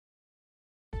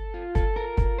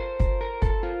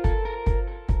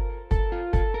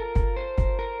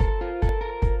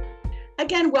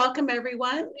Again, welcome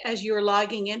everyone as you're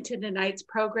logging into tonight's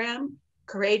program,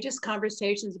 Courageous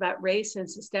Conversations about Race and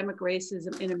Systemic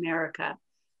Racism in America.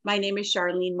 My name is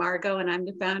Charlene Margot, and I'm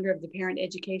the founder of the Parent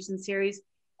Education Series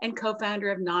and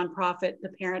co-founder of nonprofit, The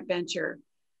Parent Venture.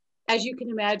 As you can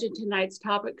imagine, tonight's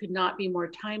topic could not be more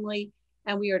timely,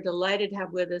 and we are delighted to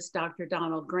have with us Dr.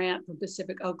 Donald Grant from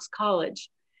Pacific Oaks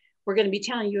College. We're going to be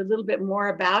telling you a little bit more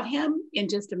about him in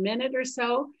just a minute or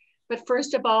so. But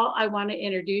first of all, I want to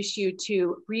introduce you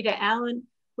to Rita Allen,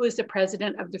 who is the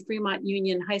president of the Fremont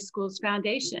Union High Schools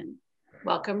Foundation.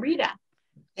 Welcome, Rita.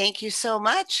 Thank you so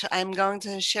much. I'm going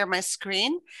to share my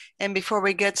screen. And before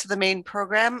we get to the main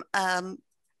program,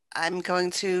 I'm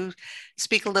going to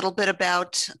speak a little bit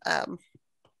about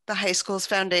the High Schools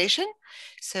Foundation.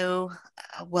 So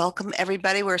welcome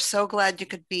everybody. We're so glad you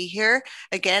could be here.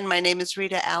 Again, my name is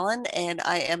Rita Allen and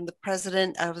I am the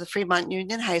president of the Fremont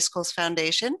Union High Schools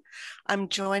Foundation. I'm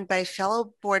joined by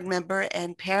fellow board member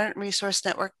and Parent Resource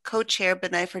Network co-chair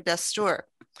Benaifer Dastur.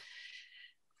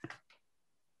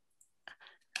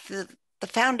 The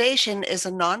foundation is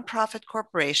a nonprofit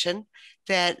corporation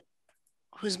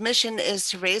whose mission is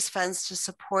to raise funds to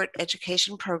support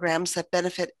education programs that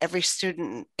benefit every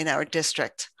student in our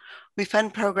district. We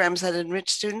fund programs that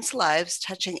enrich students' lives,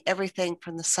 touching everything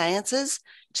from the sciences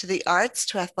to the arts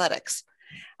to athletics.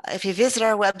 If you visit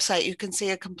our website, you can see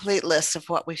a complete list of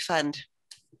what we fund.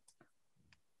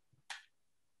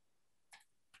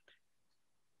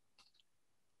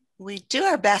 We do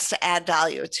our best to add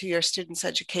value to your students'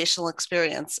 educational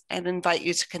experience and invite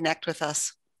you to connect with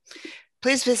us.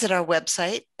 Please visit our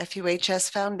website,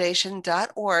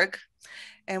 fuhsfoundation.org,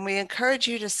 and we encourage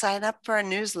you to sign up for our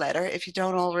newsletter if you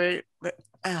don't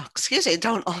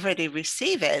already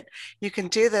receive it. You can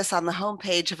do this on the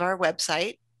homepage of our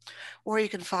website, or you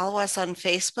can follow us on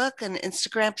Facebook and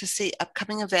Instagram to see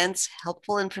upcoming events,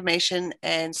 helpful information,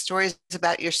 and stories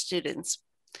about your students.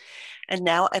 And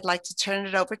now I'd like to turn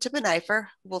it over to Benaifer,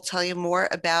 who will tell you more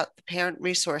about the Parent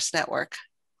Resource Network.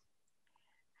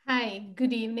 Hi,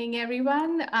 good evening,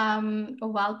 everyone.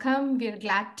 Welcome. We're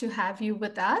glad to have you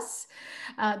with us.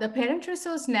 The Parent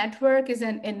Resource Network is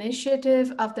an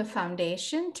initiative of the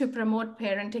foundation to promote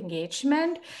parent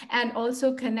engagement and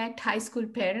also connect high school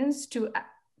parents to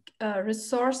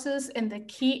resources in the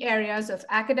key areas of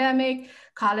academic,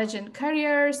 college and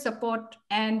career support,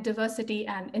 and diversity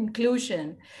and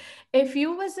inclusion. If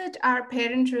you visit our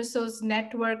Parent Resource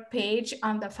Network page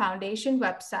on the foundation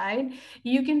website,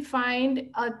 you can find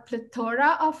a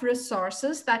plethora of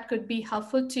resources that could be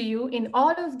helpful to you in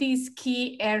all of these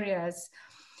key areas.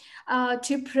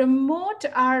 To promote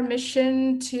our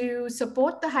mission to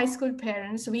support the high school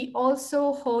parents, we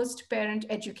also host parent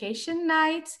education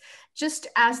nights, just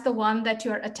as the one that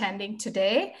you're attending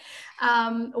today.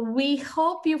 We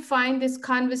hope you find this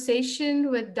conversation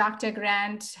with Dr.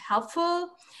 Grant helpful,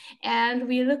 and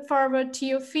we look forward to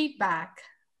your feedback.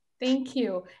 Thank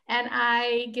you. And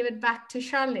I give it back to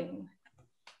Charlene.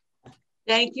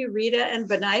 Thank you, Rita and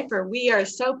Benaifer. We are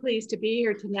so pleased to be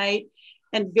here tonight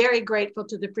and very grateful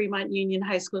to the Fremont Union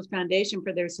High Schools Foundation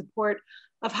for their support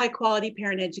of high quality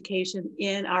parent education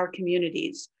in our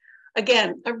communities.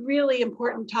 Again, a really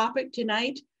important topic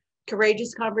tonight,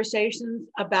 courageous conversations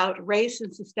about race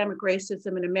and systemic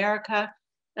racism in America.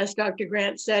 As Dr.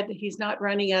 Grant said, he's not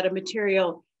running out of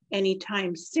material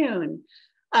anytime soon.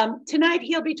 Tonight,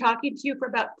 he'll be talking to you for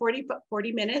about 40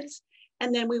 minutes,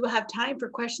 and then we will have time for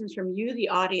questions from you, the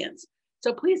audience.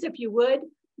 So please, if you would,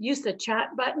 use the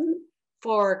chat button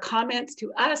for comments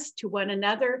to us, to one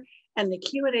another, and the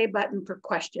Q&A button for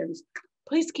questions.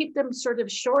 Please keep them sort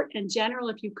of short and general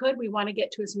if you could. We want to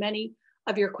get to as many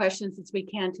of your questions as we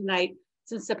can tonight,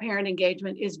 since the parent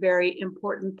engagement is a very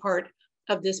important part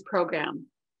of this program.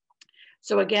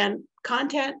 So again,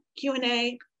 content,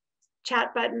 Q&A,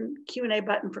 chat button, Q&A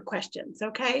button for questions,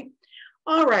 okay?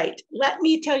 All right, let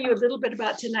me tell you a little bit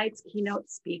about tonight's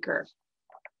keynote speaker.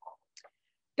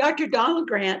 Dr. Donald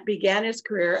Grant began his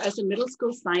career as a middle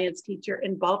school science teacher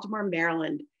in Baltimore,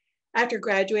 Maryland, after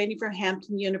graduating from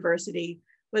Hampton University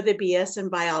with a BS in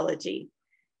biology.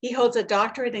 He holds a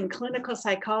doctorate in clinical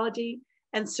psychology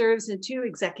and serves in 2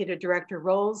 executive director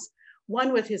roles,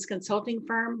 one with his consulting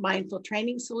firm, Mindful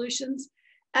Training Solutions,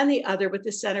 and the other with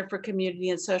the Center for Community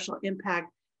and Social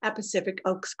Impact at Pacific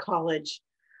Oaks College.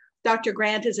 Dr.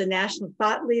 Grant is a national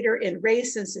thought leader in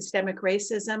race and systemic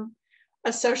racism,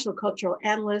 a social cultural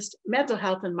analyst, mental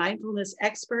health and mindfulness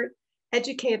expert,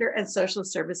 educator, and social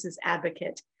services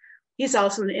advocate. He's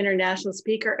also an international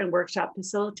speaker and workshop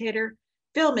facilitator,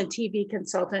 film and TV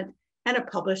consultant, and a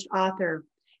published author.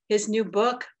 His new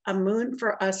book, A Moon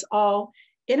for Us All,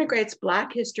 integrates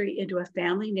Black history into a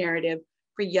family narrative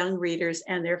for young readers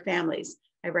and their families.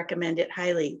 I recommend it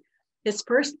highly. His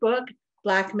first book,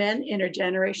 Black Men,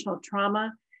 Intergenerational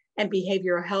Trauma and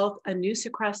Behavioral Health, A Noose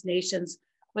Across Nations,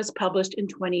 was published in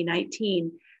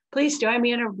 2019. Please join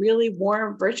me in a really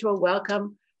warm virtual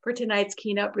welcome for tonight's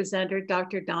keynote presenter,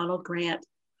 Dr. Donald Grant.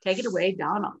 Take it away,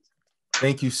 Donald.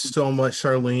 Thank you so much,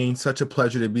 Charlene. Such a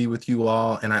pleasure to be with you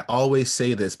all. And I always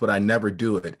say this, but I never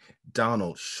do it.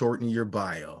 Donald, shorten your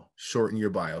bio, shorten your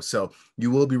bio. So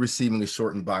you will be receiving a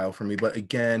shortened bio from me. But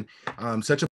again,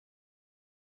 such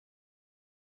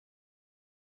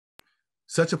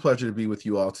a pleasure to be with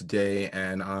you all today,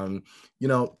 and you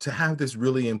know, to have this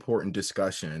really important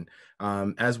discussion.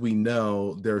 As we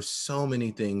know, there's so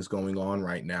many things going on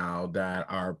right now that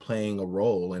are playing a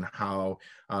role in how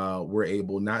we're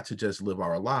able not to just live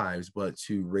our lives, but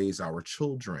to raise our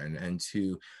children and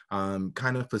to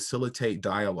kind of facilitate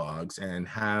dialogues and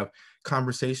have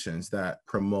conversations that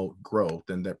promote growth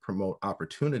and that promote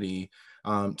opportunity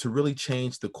to really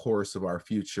change the course of our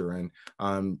future and,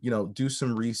 you know, do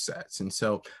some resets. And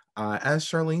so, as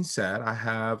Charlene said, I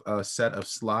have a set of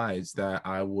slides that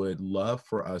I would love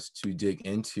for us to dig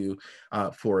into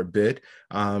for a bit.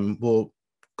 We'll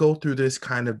go through this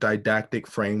kind of didactic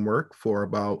framework for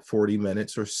about 40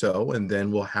 minutes or so, and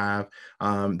then we'll have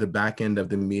the back end of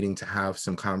the meeting to have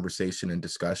some conversation and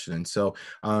discussion. And so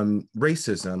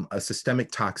racism, a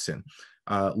systemic toxin,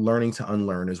 learning to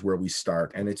unlearn is where we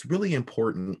start. And it's really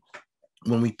important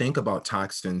when we think about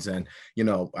toxins. And, you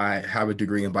know, I have a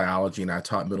degree in biology and I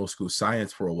taught middle school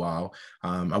science for a while.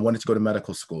 I wanted to go to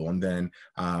medical school. And then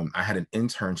I had an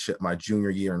internship my junior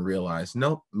year and realized,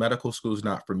 nope, medical school is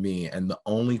not for me. And the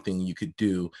only thing you could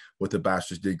do with a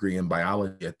bachelor's degree in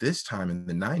biology at this time in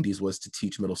the 90s was to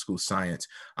teach middle school science.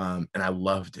 And I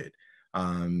loved it.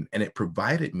 And it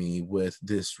provided me with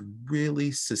this really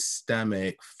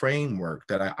systemic framework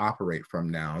that I operate from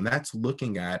now. And that's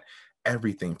looking at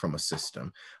everything from a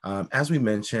system. As we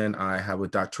mentioned, I have a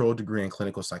doctoral degree in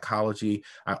clinical psychology.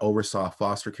 I oversaw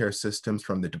foster care systems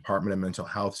from the Department of Mental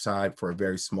Health side for a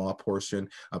very small portion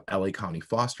of LA County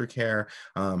foster care.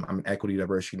 I'm an equity,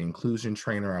 diversity, and inclusion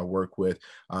trainer. I work with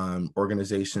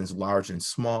organizations large and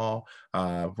small.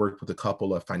 I've worked with a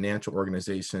couple of financial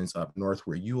organizations up north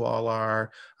where you all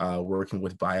are, working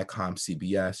with Viacom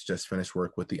CBS, just finished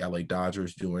work with the LA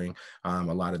Dodgers doing a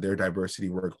lot of their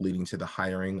diversity work leading to the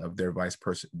hiring of their vice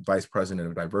president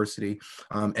of diversity,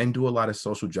 and do a lot of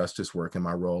social justice work in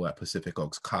my role at Pacific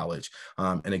Oaks College.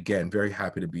 And again, very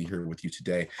happy to be here with you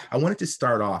today. I wanted to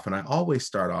start off, and I always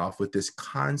start off with this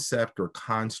concept or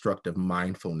construct of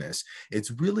mindfulness.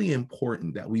 It's really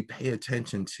important that we pay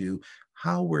attention to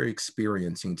how we're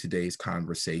experiencing today's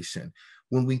conversation.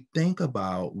 When we think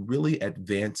about really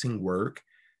advancing work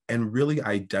and really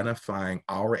identifying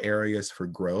our areas for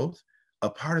growth, a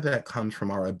part of that comes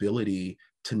from our ability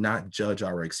to not judge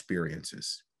our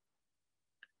experiences,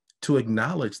 to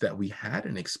acknowledge that we had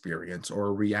an experience or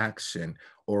a reaction,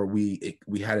 or we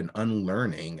had an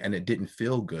unlearning and it didn't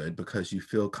feel good because you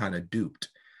feel kind of duped.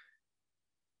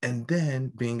 And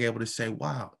then being able to say,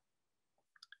 wow.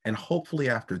 And hopefully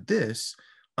after this,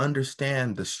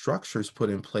 understand the structures put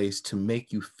in place to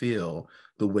make you feel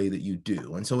the way that you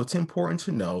do. And so it's important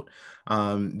to note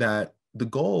that the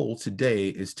goal today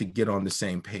is to get on the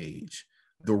same page.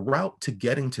 The route to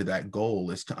getting to that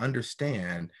goal is to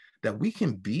understand that we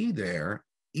can be there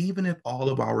even if all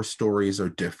of our stories are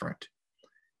different.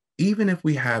 Even if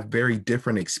we have very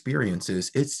different experiences,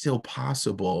 it's still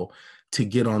possible to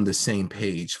get on the same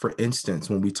page. For instance,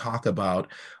 when we talk about,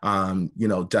 you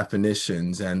know,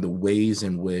 definitions and the ways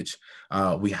in which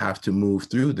we have to move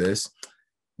through this,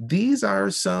 these are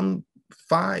some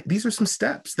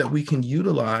steps that we can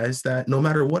utilize that no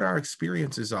matter what our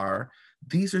experiences are,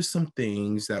 these are some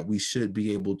things that we should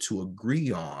be able to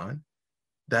agree on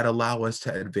that allow us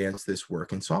to advance this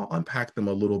work. And so I'll unpack them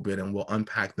a little bit and we'll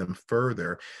unpack them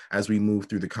further as we move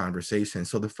through the conversation.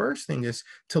 So the first thing is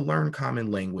to learn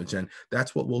common language. And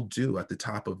that's what we'll do at the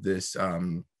top of this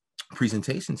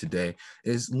presentation today,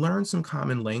 is learn some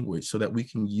common language so that we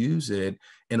can use it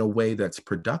in a way that's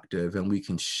productive and we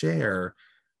can share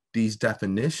these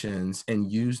definitions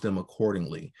and use them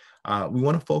accordingly. We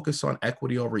want to focus on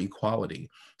equity over equality.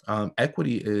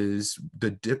 Equity is the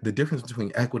difference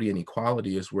between equity and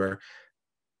equality is where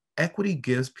equity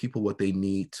gives people what they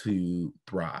need to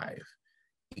thrive.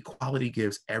 Equality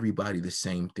gives everybody the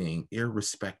same thing,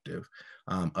 irrespective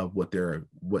of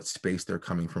what space they're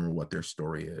coming from or what their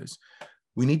story is.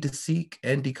 We need to seek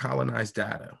and decolonize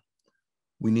data.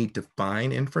 We need to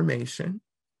find information,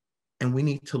 and we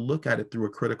need to look at it through a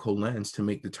critical lens to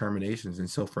make determinations. And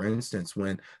so, for instance,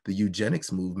 when the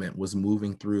eugenics movement was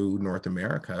moving through North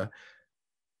America,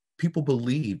 people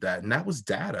believed that, and that was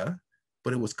data,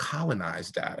 but it was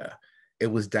colonized data.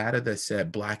 It was data that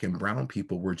said Black and brown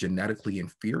people were genetically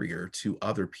inferior to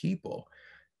other people.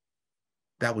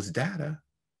 That was data,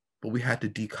 but we had to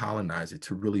decolonize it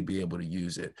to really be able to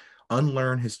use it.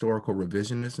 Unlearn historical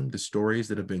revisionism, the stories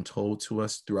that have been told to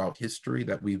us throughout history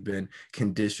that we've been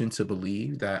conditioned to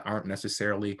believe that aren't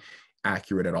necessarily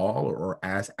accurate at all, or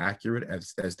as accurate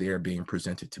as they are being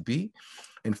presented to be.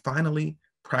 And finally,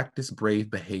 practice brave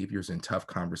behaviors and tough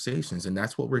conversations. And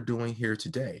that's what we're doing here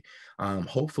today.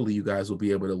 Hopefully you guys will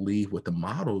be able to leave with the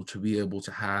model to be able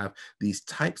to have these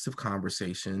types of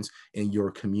conversations in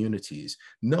your communities.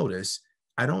 Notice,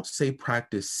 I don't say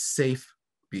practice safe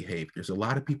behaviors. A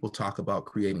lot of people talk about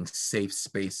creating safe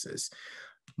spaces.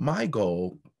 My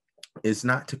goal is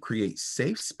not to create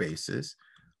safe spaces,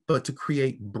 but to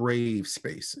create brave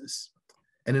spaces.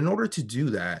 And in order to do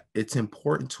that, it's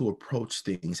important to approach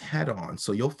things head on.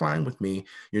 So you'll find with me,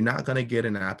 you're not going to get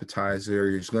an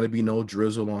appetizer. There's going to be no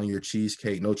drizzle on your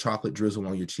cheesecake, no chocolate drizzle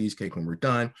on your cheesecake when we're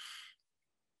done.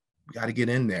 We got to get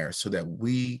in there so that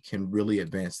we can really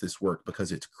advance this work,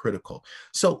 because it's critical.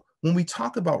 So when we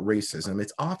talk about racism,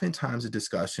 it's oftentimes a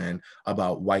discussion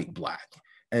about white, Black.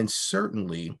 And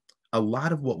certainly a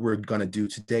lot of what we're going to do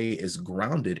today is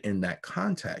grounded in that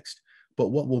context. But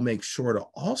what we'll make sure to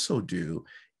also do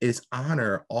is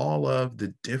honor all of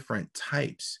the different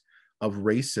types of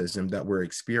racism that we're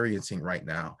experiencing right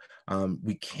now.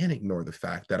 We can't ignore the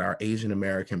fact that our Asian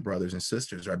American brothers and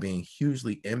sisters are being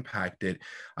hugely impacted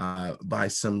by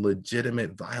some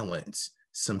legitimate violence,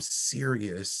 some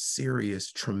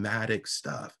serious traumatic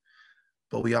stuff.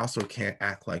 But we also can't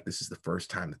act like this is the first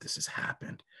time that this has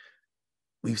happened.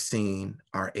 We've seen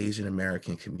our Asian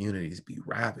American communities be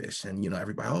ravished, and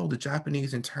everybody, oh, the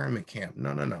Japanese internment camp.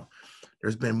 No.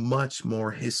 There's been much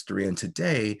more history. And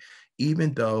today,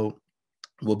 even though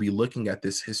we'll be looking at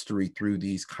this history through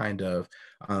these kind of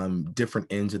different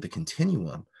ends of the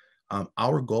continuum,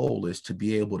 our goal is to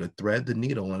be able to thread the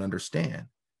needle and understand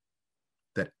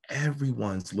that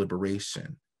everyone's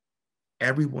liberation,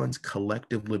 everyone's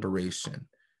collective liberation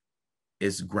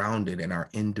is grounded in our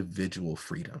individual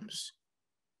freedoms.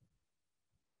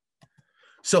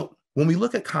 So when we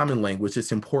look at common language,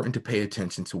 it's important to pay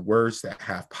attention to words that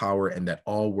have power, and that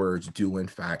all words do in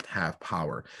fact have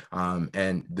power.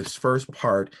 And this first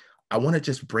part, I want to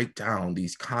just break down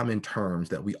these common terms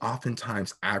that we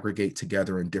oftentimes aggregate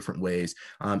together in different ways.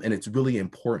 And it's really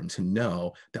important to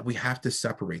know that we have to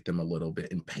separate them a little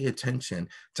bit and pay attention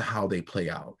to how they play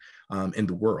out in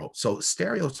the world. So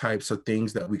stereotypes are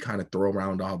things that we kind of throw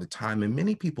around all the time. And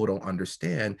many people don't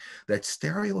understand that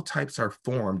stereotypes are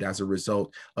formed as a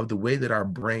result of the way that our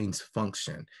brains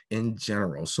function in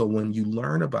general. So when you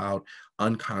learn about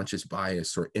unconscious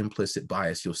bias or implicit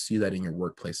bias, you'll see that in your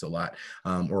workplace a lot,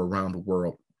 or around the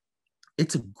world.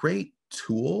 It's a great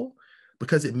tool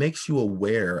because it makes you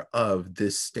aware of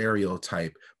this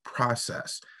stereotype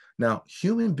process. Now,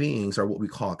 human beings are what we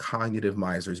call cognitive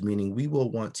misers, meaning we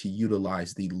will want to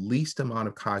utilize the least amount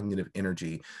of cognitive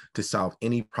energy to solve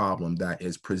any problem that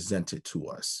is presented to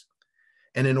us.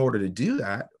 And in order to do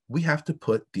that, we have to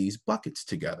put these buckets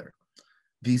together.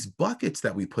 These buckets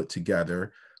that we put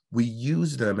together, we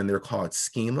use them, and they're called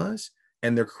schemas,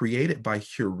 and they're created by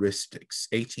heuristics,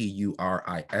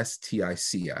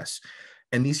 Heuristics.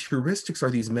 And these heuristics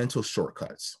are these mental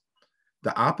shortcuts.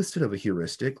 The opposite of a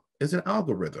heuristic is an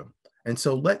algorithm. And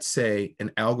so let's say an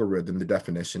algorithm, the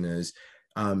definition is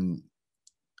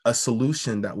a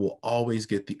solution that will always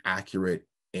get the accurate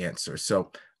answer.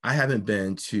 So I haven't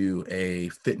been to a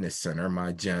fitness center,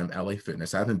 my gym, LA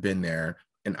Fitness. I haven't been there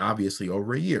in obviously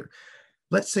over a year.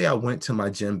 Let's say I went to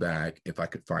my gym bag, if I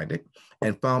could find it,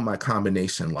 and found my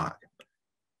combination lock.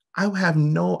 I have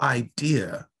no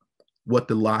idea what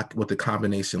the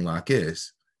combination lock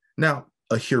is. Now,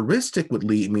 a heuristic would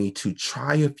lead me to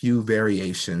try a few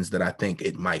variations that I think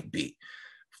it might be.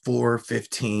 4,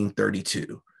 15,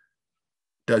 32.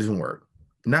 Doesn't work.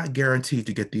 Not guaranteed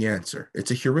to get the answer.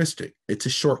 It's a heuristic. It's a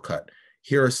shortcut.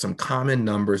 Here are some common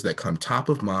numbers that come top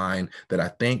of mind that I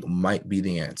think might be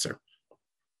the answer.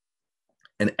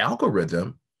 An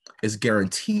algorithm is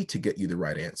guaranteed to get you the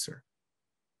right answer.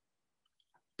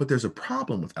 But there's a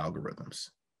problem with algorithms.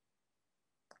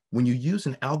 When you use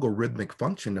an algorithmic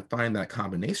function to find that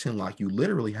combination lock, you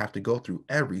literally have to go through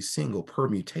every single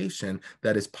permutation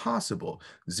that is possible.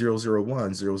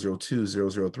 001, 002,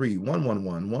 003,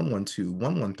 111, 112,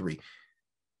 113.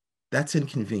 That's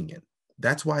inconvenient.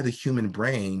 That's why the human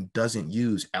brain doesn't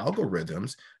use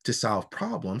algorithms to solve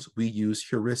problems. We use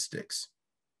heuristics.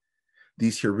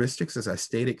 These heuristics, as I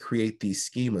stated, create these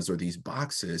schemas or these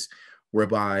boxes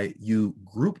whereby you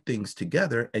group things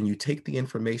together and you take the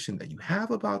information that you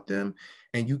have about them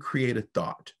and you create a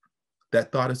thought.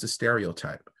 That thought is a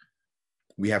stereotype.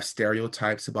 We have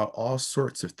stereotypes about all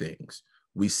sorts of things.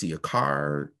 We see a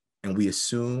car and we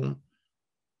assume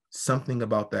something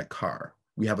about that car.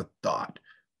 We have a thought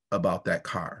about that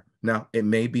car. Now, it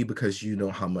may be because you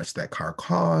know how much that car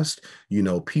cost, you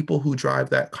know people who drive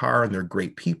that car and they're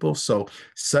great people. So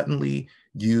suddenly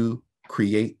you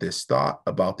create this thought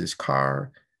about this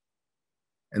car,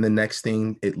 and the next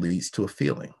thing, it leads to a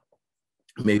feeling.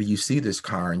 Maybe you see this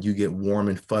car and you get warm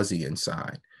and fuzzy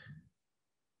inside.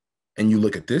 And you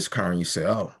look at this car and you say,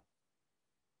 oh,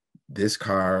 this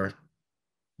car,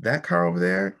 that car over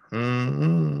there,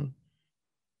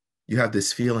 you have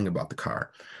this feeling about the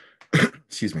car.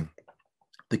 Excuse me.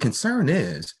 The concern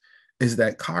is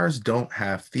that cars don't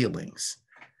have feelings.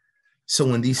 So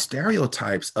when these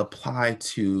stereotypes apply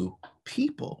to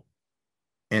people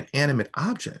and animate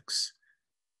objects,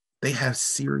 they have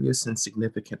serious and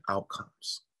significant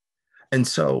outcomes. And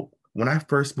so when I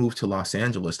first moved to Los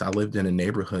Angeles, I lived in a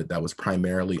neighborhood that was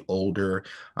primarily older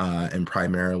and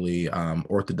primarily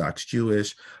Orthodox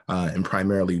Jewish and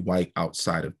primarily white.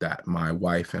 Outside of that, my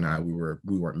wife and I, we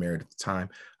weren't married at the time.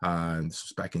 This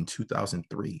was back in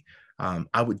 2003.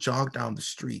 I would jog down the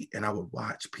street and I would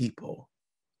watch people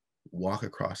walk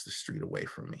across the street away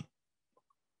from me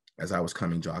as I was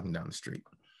jogging down the street.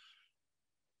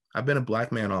 I've been a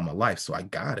Black man all my life, so I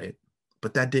got it.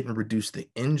 But that didn't reduce the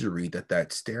injury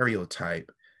that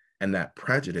stereotype and that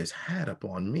prejudice had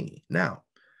upon me. Now,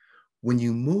 when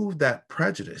you move that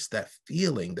prejudice, that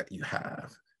feeling that you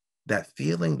have,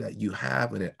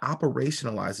 and it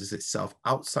operationalizes itself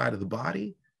outside of the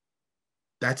body,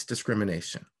 that's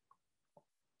discrimination.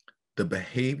 The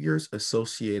behaviors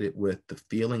associated with the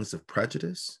feelings of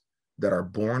prejudice that are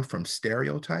born from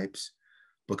stereotypes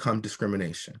become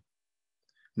discrimination.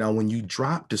 Now, when you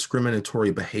drop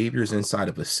discriminatory behaviors inside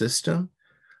of a system,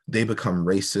 they become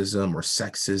racism or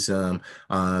sexism.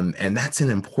 And that's an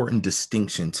important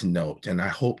distinction to note. And I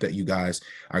hope that you guys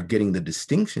are getting the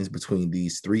distinctions between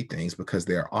these three things because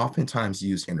they are oftentimes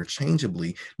used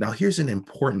interchangeably. Now, here's an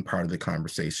important part of the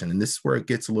conversation, and this is where it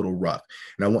gets a little rough.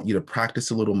 And I want you to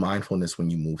practice a little mindfulness when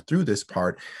you move through this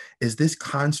part, is this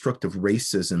construct of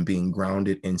racism being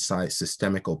grounded inside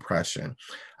systemic oppression.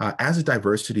 As a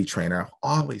diversity trainer, I've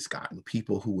always gotten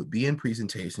people who would be in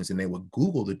presentations and they would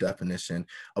Google the definition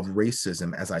of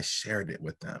racism as I shared it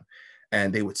with them.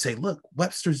 And they would say, look,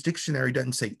 Webster's dictionary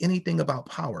doesn't say anything about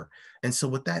power. And so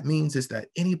what that means is that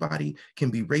anybody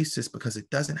can be racist because it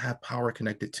doesn't have power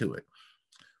connected to it.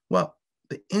 Well,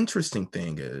 the interesting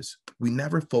thing is we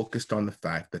never focused on the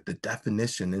fact that the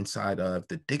definition inside of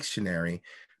the dictionary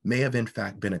may have in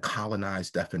fact been a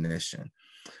colonized definition.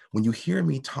 When you hear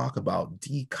me talk about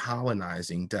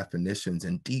decolonizing definitions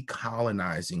and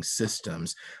decolonizing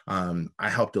systems, I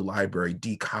helped the library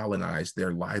decolonize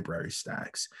their library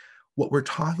stacks. What we're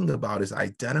talking about is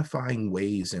identifying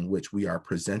ways in which we are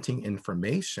presenting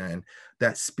information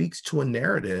that speaks to a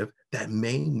narrative that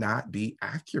may not be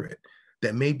accurate,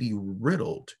 that may be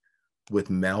riddled with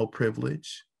male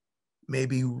privilege, may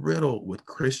be riddled with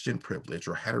Christian privilege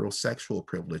or heterosexual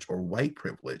privilege or white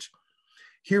privilege.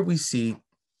 Here we see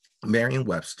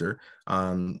Merriam-Webster,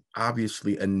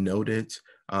 obviously a noted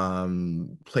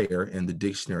player in the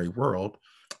dictionary world.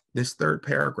 This third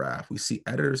paragraph, we see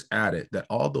editors added that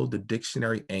although the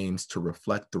dictionary aims to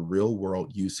reflect the real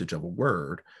world usage of a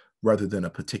word rather than a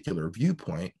particular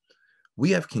viewpoint, we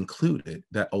have concluded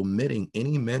that omitting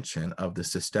any mention of the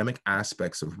systemic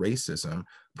aspects of racism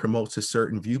promotes a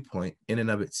certain viewpoint in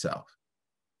and of itself.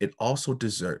 It also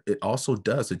does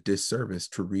a disservice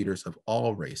to readers of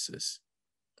all races.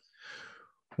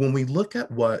 When we look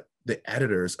at what the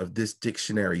editors of this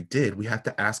dictionary did, we have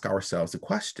to ask ourselves a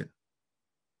question.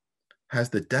 Has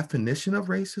the definition of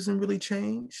racism really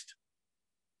changed?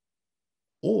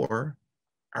 Or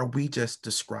are we just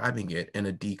describing it in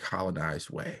a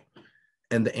decolonized way?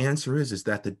 And the answer is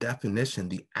that the definition,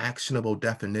 the actionable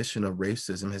definition of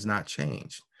racism has not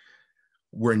changed.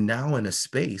 We're now in a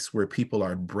space where people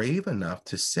are brave enough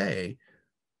to say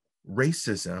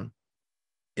racism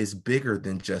is bigger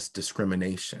than just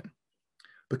discrimination.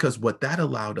 Because what that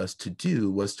allowed us to do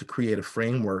was to create a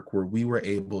framework where we were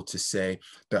able to say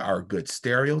there are good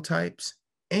stereotypes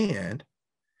and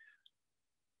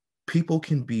people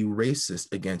can be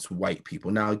racist against white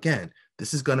people. Now, again,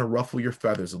 this is going to ruffle your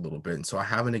feathers a little bit. And so I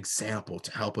have an example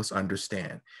to help us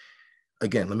understand.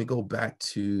 Again, let me go back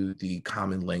to the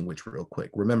common language real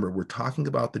quick. Remember, we're talking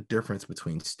about the difference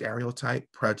between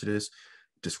stereotype, prejudice,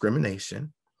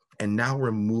 discrimination. And now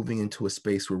we're moving into a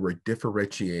space where we're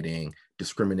differentiating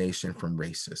discrimination from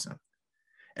racism.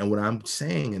 And what I'm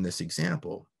saying in this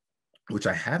example, which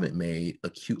I haven't made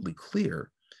acutely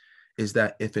clear, is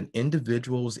that if an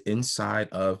individual's inside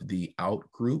of the out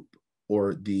group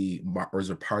or is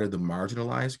a part of the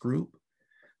marginalized group,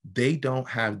 they don't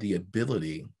have the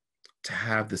ability to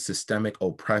have the systemic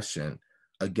oppression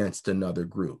against another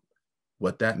group.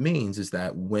 What that means is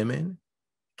that women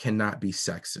cannot be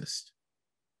sexist.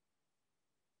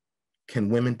 Can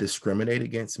women discriminate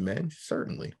against men?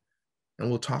 Certainly. And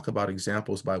we'll talk about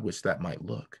examples by which that might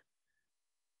look.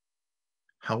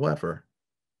 However,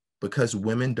 because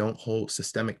women don't hold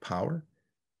systemic power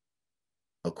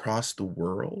across the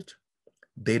world,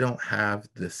 they don't have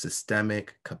the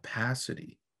systemic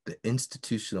capacity, the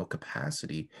institutional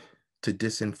capacity to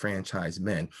disenfranchise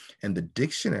men. And the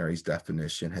dictionary's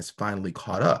definition has finally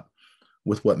caught up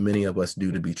with what many of us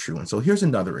do to be true. And so here's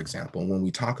another example. When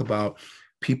we talk about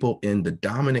people in the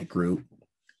dominant group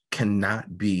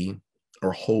cannot be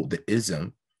or hold the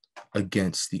ism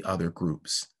against the other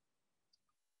groups.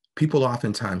 People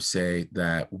oftentimes say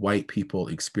that white people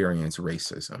experience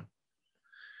racism.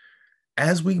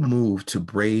 As we move to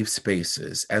brave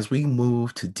spaces, as we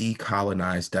move to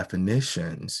decolonize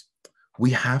definitions,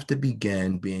 we have to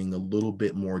begin being a little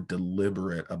bit more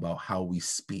deliberate about how we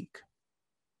speak.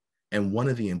 And one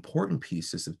of the important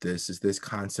pieces of this is this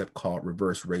concept called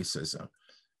reverse racism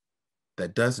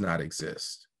that does not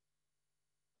exist.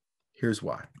 Here's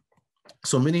why.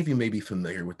 So many of you may be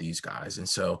familiar with these guys. And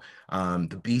so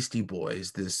the Beastie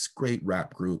Boys, this great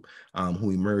rap group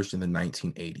who emerged in the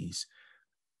 1980s,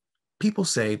 people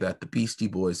say that the Beastie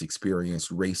Boys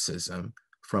experienced racism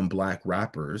from Black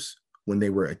rappers when they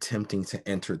were attempting to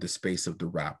enter the space of the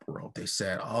rap world. They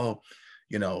said, oh,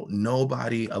 you know,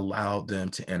 nobody allowed them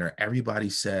to enter. Everybody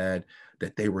said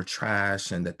that they were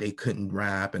trash and that they couldn't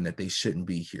rap and that they shouldn't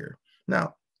be here.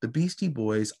 Now, the Beastie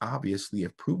Boys obviously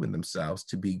have proven themselves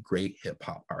to be great hip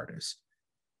hop artists.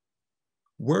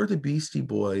 Were the Beastie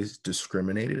Boys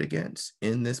discriminated against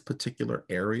in this particular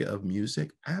area of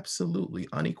music? Absolutely,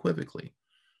 unequivocally.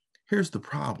 Here's the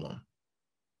problem.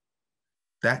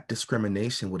 That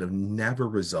discrimination would have never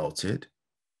resulted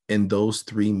in those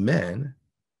three men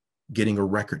getting a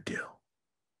record deal.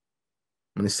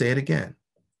 I'm going to say it again.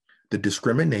 The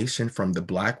discrimination from the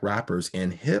Black rappers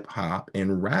in hip hop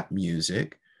and rap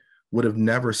music would have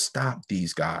never stopped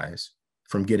these guys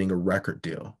from getting a record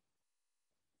deal.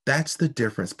 That's the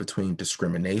difference between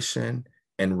discrimination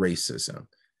and racism.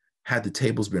 Had the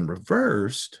tables been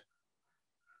reversed,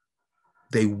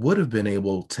 they would have been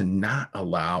able to not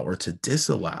allow or to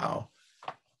disallow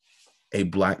a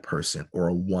Black person or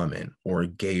a woman or a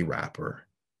gay rapper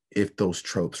if those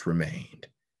tropes remained.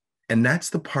 And that's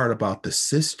the part about the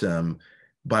system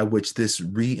by which this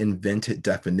reinvented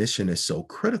definition is so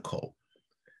critical,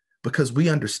 because we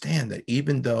understand that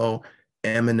even though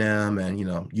Eminem and, you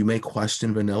know, you may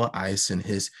question Vanilla Ice and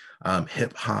his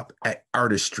hip hop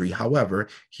artistry, however,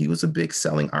 he was a big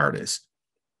selling artist.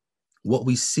 What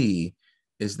we see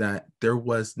is that there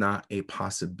was not a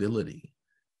possibility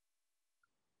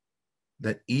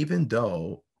that even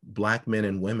though Black men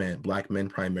and women, Black men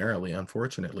primarily,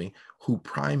 unfortunately, who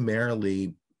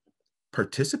primarily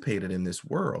participated in this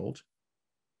world,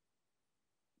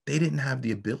 they didn't have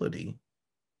the ability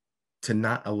to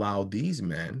not allow these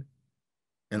men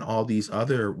and all these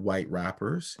other white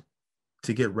rappers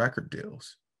to get record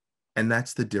deals. And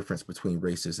that's the difference between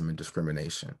racism and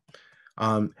discrimination.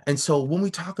 And so when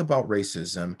we talk about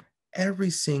racism, every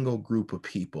single group of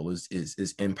people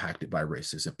is impacted by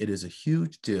racism. It is a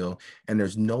huge deal, and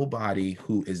there's nobody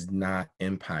who is not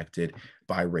impacted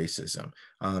by racism.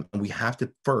 And we have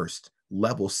to first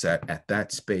level set at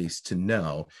that space to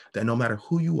know that no matter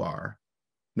who you are,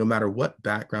 no matter what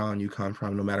background you come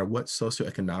from, no matter what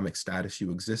socioeconomic status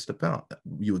you exist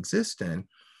in,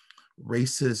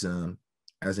 racism,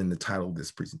 as in the title of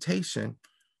this presentation,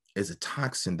 is a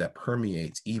toxin that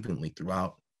permeates evenly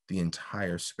throughout the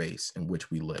entire space in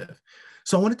which we live.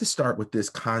 So I wanted to start with this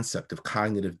concept of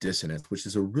cognitive dissonance, which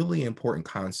is a really important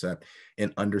concept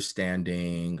in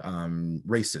understanding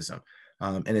racism.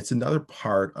 And it's another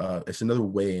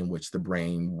way in which the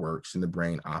brain works and the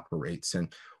brain operates.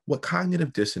 And what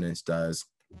cognitive dissonance does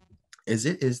is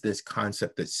it is this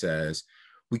concept that says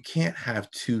we can't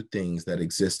have two things that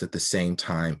exist at the same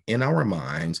time in our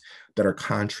minds that are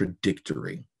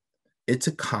contradictory. It's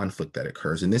a conflict that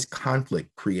occurs, and this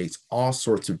conflict creates all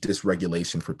sorts of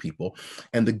dysregulation for people,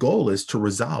 and the goal is to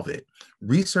resolve it.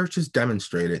 Research has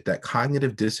demonstrated that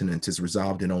cognitive dissonance is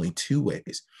resolved in only two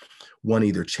ways. One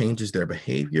either changes their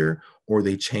behavior or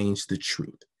they change the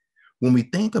truth. When we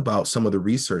think about some of the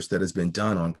research that has been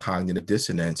done on cognitive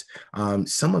dissonance,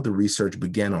 some of the research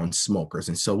began on smokers.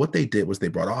 And so what they did was they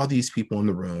brought all these people in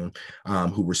the room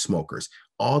who were smokers.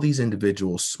 All these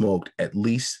individuals smoked at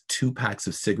least 2 packs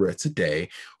of cigarettes a day,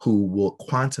 who will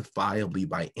quantifiably,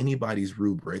 by anybody's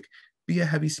rubric, be a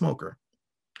heavy smoker.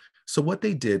 So what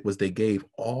they did was they gave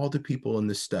all the people in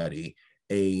the study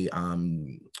a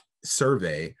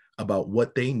survey about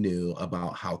what they knew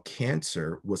about how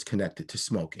cancer was connected to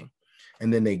smoking.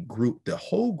 And then they grouped the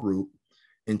whole group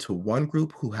into one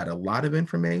group who had a lot of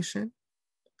information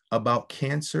about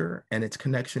cancer and its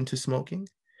connection to smoking,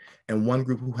 and one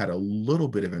group who had a little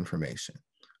bit of information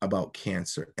about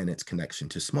cancer and its connection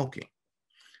to smoking.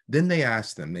 Then they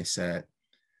asked them, they said,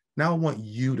 now I want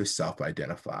you to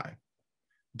self-identify.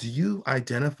 Do you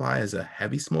identify as a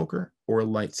heavy smoker or a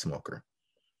light smoker?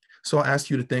 So I'll ask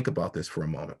you to think about this for a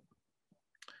moment.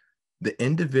 The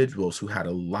individuals who had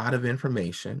a lot of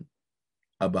information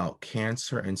about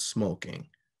cancer and smoking,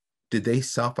 did they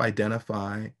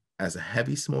self-identify as a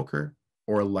heavy smoker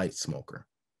or a light smoker?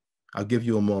 I'll give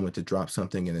you a moment to drop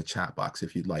something in the chat box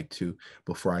if you'd like to,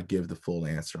 before I give the full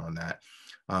answer on that.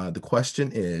 The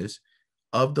question is,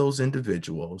 of those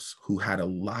individuals who had a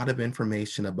lot of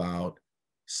information about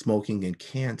smoking and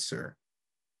cancer,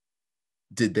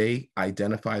 did they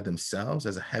identify themselves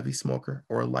as a heavy smoker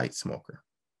or a light smoker?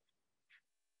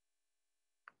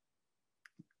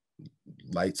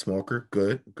 Light smoker,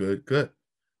 good, good, good.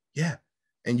 Yeah,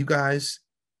 and you guys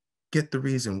get the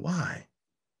reason why.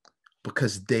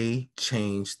 Because they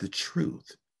changed the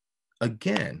truth.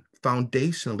 Again,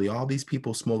 foundationally, all these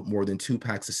people smoked more than 2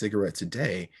 packs of cigarettes a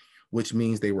day, which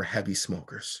means they were heavy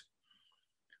smokers.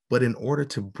 But in order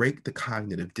to break the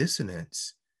cognitive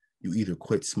dissonance, you either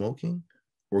quit smoking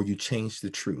or you change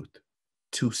the truth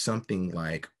to something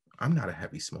like, I'm not a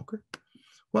heavy smoker.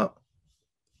 Well,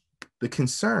 the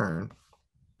concern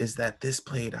is that this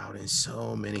played out in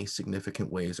so many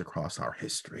significant ways across our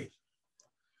history.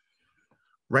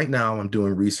 Right now, I'm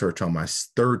doing research on my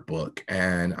 3rd book,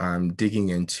 and I'm digging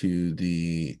into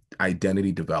the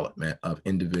identity development of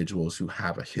individuals who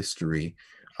have a history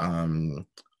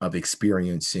of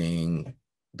experiencing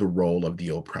the role of the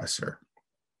oppressor.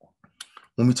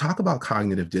 When we talk about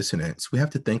cognitive dissonance, we have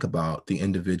to think about the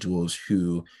individuals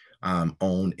who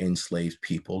owned enslaved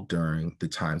people during the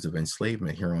times of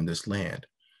enslavement here on this land.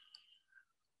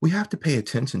 We have to pay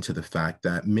attention to the fact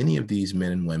that many of these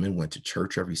men and women went to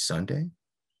church every Sunday.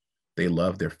 They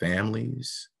loved their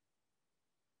families.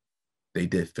 They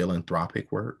did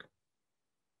philanthropic work.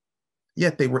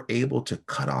 Yet they were able to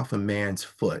cut off a man's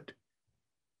foot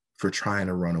for trying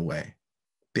to run away.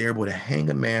 They were able to hang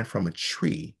a man from a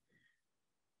tree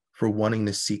for wanting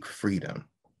to seek freedom.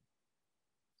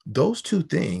 Those two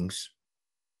things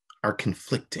are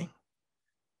conflicting.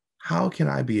 How can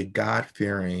I be a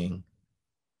God-fearing,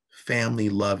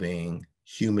 family-loving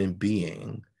human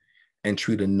being and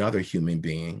treat another human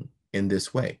being in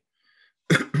this way?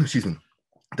 Excuse me.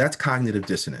 That's cognitive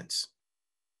dissonance.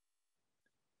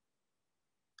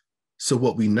 So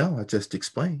what we know, I just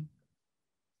explained,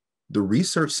 the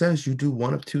research says you do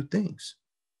one of two things.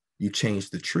 You change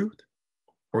the truth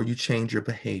or you change your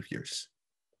behaviors.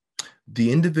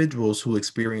 The individuals who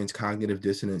experienced cognitive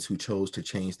dissonance who chose to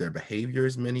change their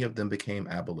behaviors, many of them became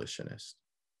abolitionists.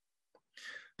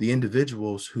 The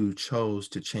individuals who chose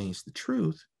to change the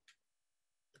truth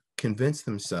convinced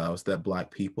themselves that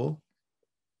Black people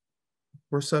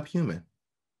were subhuman.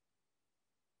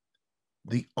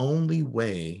 The only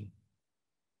way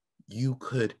you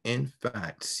could, in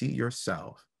fact, see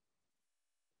yourself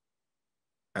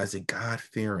as a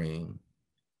God-fearing,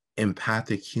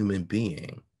 empathic human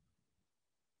being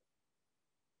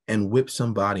and whip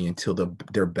somebody until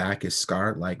their back is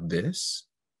scarred like this,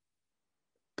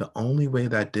 the only way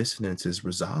that dissonance is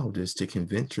resolved is to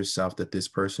convince yourself that this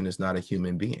person is not a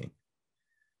human being.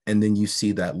 And then you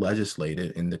see that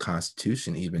legislated in the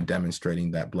Constitution, even demonstrating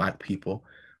that Black people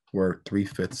were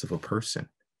 3/5 of a person.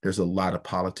 There's a lot of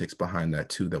politics behind that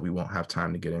too that we won't have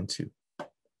time to get into.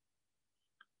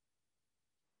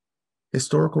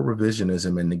 Historical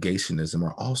revisionism and negationism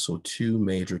are also two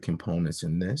major components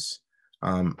in this.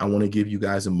 I want to give you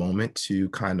guys a moment to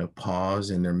kind of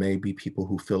pause, and there may be people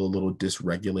who feel a little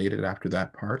dysregulated after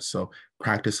that part. So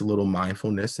practice a little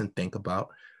mindfulness and think about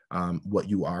what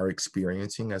you are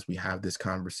experiencing as we have this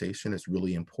conversation. It's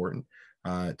really important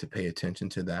to pay attention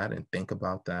to that and think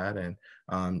about that, and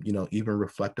even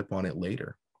reflect upon it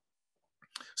later.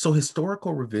 So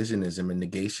historical revisionism and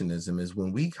negationism is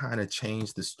when we kind of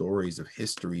change the stories of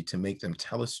history to make them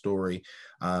tell a story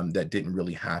that didn't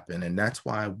really happen. And that's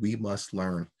why we must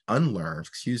unlearn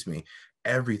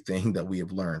everything that we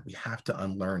have learned. We have to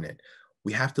unlearn it.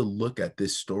 We have to look at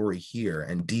this story here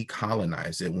and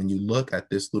decolonize it. When you look at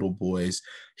this little boy's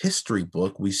history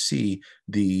book, we see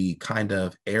the kind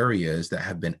of areas that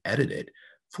have been edited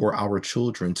for our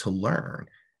children to learn.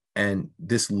 And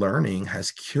this learning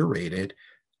has curated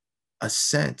a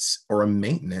sense or a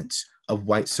maintenance of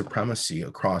white supremacy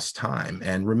across time.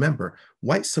 And remember,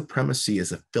 white supremacy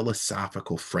is a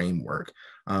philosophical framework.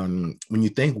 When you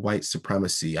think white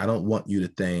supremacy, I don't want you to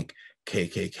think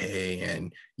KKK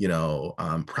and,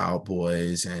 Proud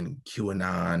Boys and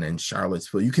QAnon and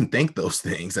Charlottesville. You can think those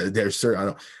things. They're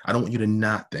certain. I don't want you to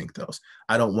not think those.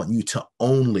 I don't want you to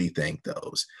only think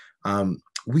those.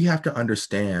 We have to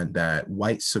understand that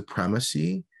white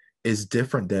supremacy is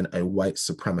different than a white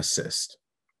supremacist.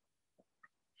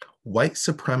 White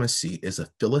supremacy is a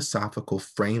philosophical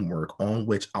framework on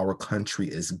which our country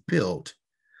is built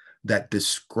that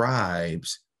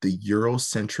describes the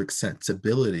Eurocentric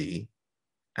sensibility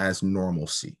as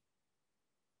normalcy.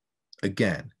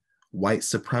 Again, white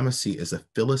supremacy is a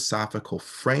philosophical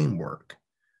framework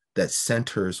that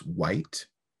centers white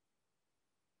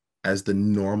as the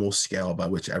normal scale by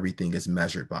which everything is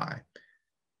measured by.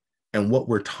 And what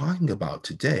we're talking about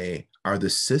today are the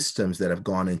systems that have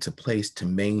gone into place to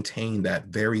maintain that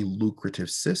very lucrative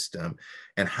system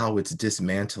and how it's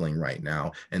dismantling right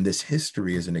now. And this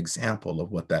history is an example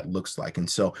of what that looks like. And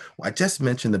so I just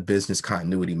mentioned the business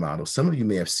continuity model. Some of you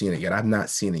may have seen it yet. I've not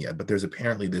seen it yet, but there's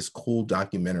apparently this cool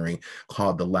documentary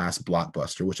called The Last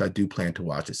Blockbuster, which I do plan to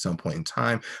watch at some point in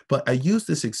time. But I use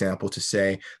this example to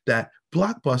say that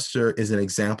Blockbuster is an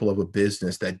example of a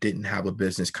business that didn't have a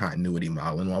business continuity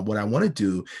model. And what I want to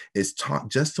do is talk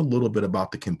just a little bit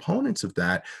about the components of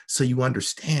that so you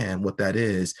understand what that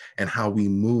is and how we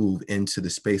move into the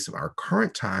space of our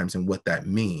current times and what that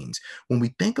means. When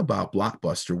we think about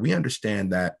Blockbuster, we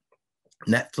understand that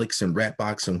Netflix and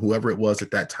Redbox and whoever it was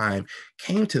at that time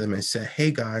came to them and said,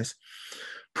 hey guys,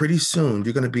 pretty soon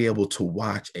you're going to be able to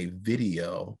watch a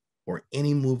video or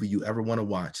any movie you ever want to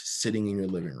watch sitting in your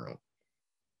living room.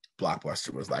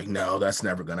 Blockbuster was like, no, that's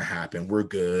never going to happen. We're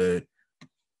good.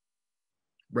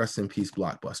 Rest in peace,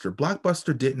 Blockbuster.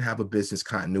 Blockbuster didn't have a business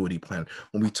continuity plan.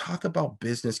 When we talk about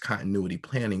business continuity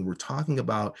planning, we're talking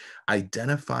about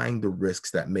identifying the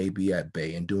risks that may be at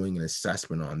bay and doing an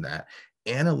assessment on that,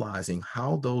 analyzing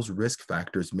how those risk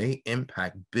factors may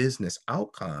impact business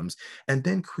outcomes, and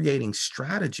then creating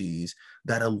strategies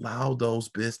that allow those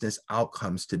business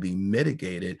outcomes to be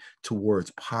mitigated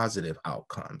towards positive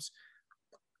outcomes.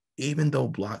 Even though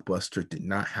Blockbuster did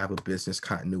not have a business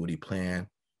continuity plan,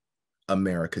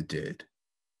 America did.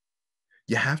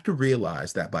 You have to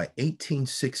realize that by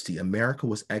 1860, America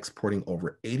was exporting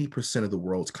over 80% of the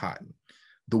world's cotton.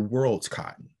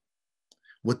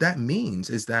 What that means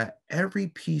is that every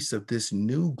piece of this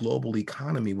new global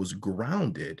economy was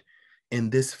grounded in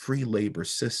this free labor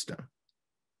system.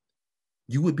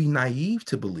 You would be naive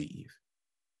to believe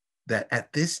that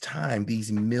at this time,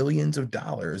 these millions of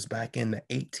dollars back in the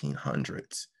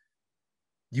 1800s,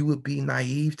 you would be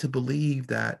naive to believe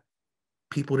that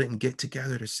people didn't get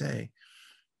together to say,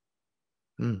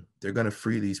 they're going to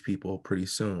free these people pretty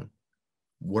soon.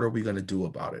 What are we going to do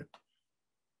about it?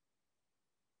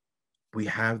 We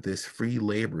have this free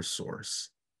labor source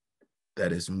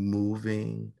that is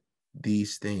moving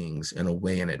these things in a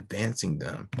way and advancing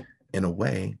them in a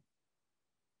way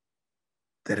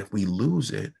that if we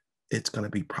lose it, it's going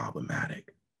to be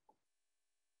problematic.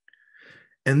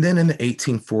 And then in the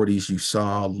 1840s, you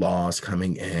saw laws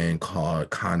coming in called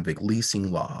convict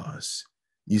leasing laws.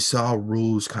 You saw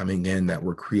rules coming in that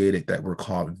were created that were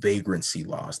called vagrancy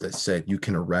laws that said you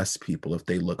can arrest people if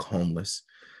they look homeless.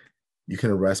 You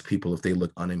can arrest people if they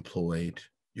look unemployed.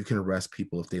 You can arrest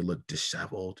people if they look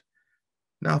disheveled.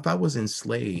 Now, if I was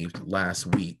enslaved last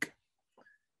week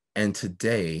and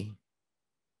today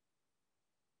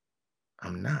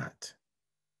I'm not,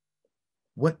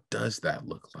 what does that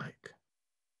look like?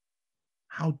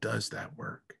 How does that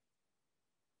work?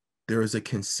 There is a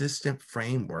consistent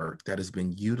framework that has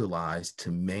been utilized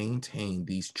to maintain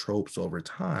these tropes over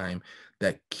time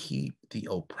that keep the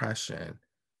oppression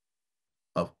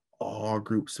of all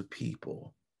groups of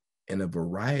people in a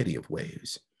variety of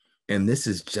ways. And this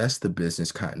is just the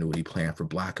business continuity plan for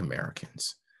Black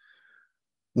Americans.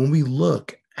 When we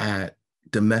look at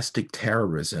domestic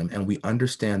terrorism and we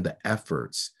understand the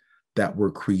efforts that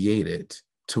were created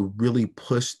to really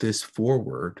push this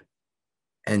forward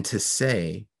and to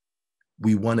say,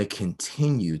 we want to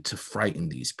continue to frighten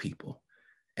these people.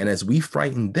 And as we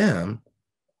frighten them,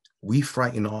 we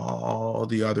frighten all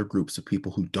the other groups of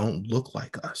people who don't look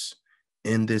like us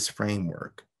in this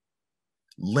framework.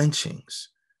 Lynchings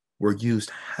were used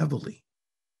heavily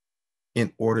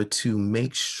in order to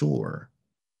make sure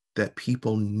that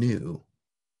people knew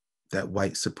that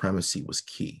white supremacy was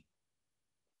key.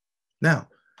 Now,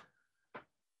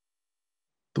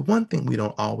 the one thing we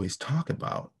don't always talk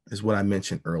about is what I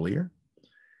mentioned earlier,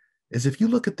 is if you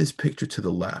look at this picture to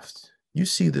the left, you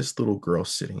see this little girl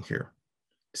standing here,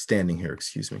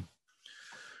 excuse me.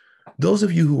 Those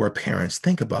of you who are parents,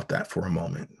 think about that for a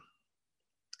moment.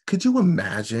 Could you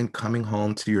imagine coming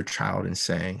home to your child and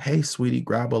saying, hey, sweetie,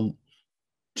 grab a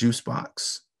juice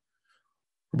box.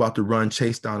 We're about to run,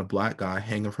 chase down a black guy,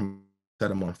 hanging from,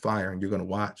 set him on fire, and you're going to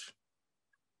watch.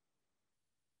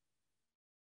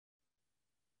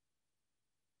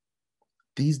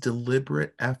 These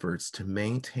deliberate efforts to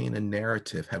maintain a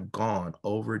narrative have gone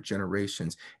over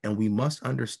generations, and we must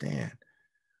understand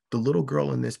the little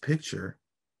girl in this picture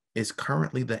is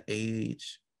currently the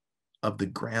age of the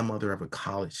grandmother of a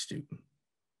college student.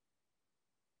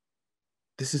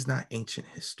 This is not ancient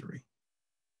history.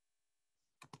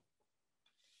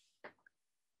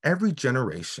 Every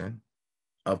generation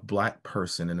of Black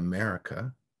person in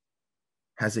America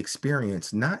has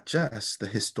experienced not just the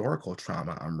historical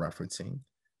trauma I'm referencing,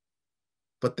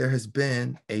 but there has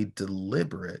been a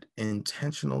deliberate,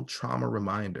 intentional trauma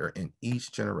reminder in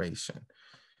each generation.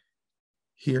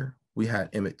 Here we had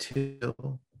Emmett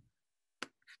Till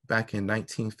back in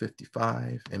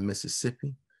 1955 in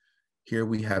Mississippi. Here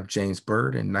we have James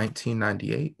Byrd in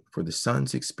 1998 for the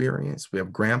son's experience. We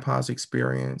have grandpa's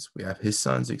experience. We have his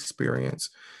son's experience.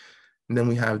 And then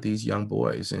we have these young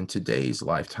boys in today's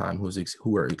lifetime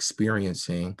who are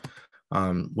experiencing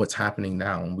what's happening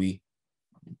now. And we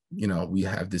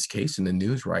have this case in the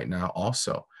news right now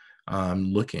also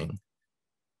looking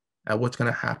at what's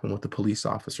going to happen with the police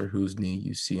officer whose knee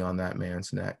you see on that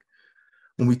man's neck.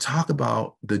 When we talk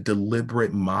about the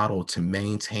deliberate model to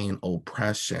maintain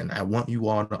oppression, I want you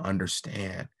all to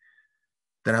understand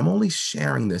that I'm only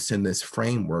sharing this in this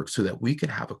framework so that we could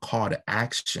have a call to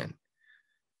action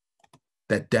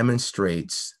that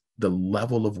demonstrates the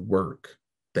level of work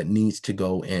that needs to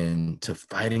go into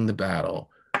fighting the battle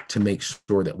to make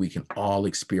sure that we can all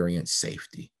experience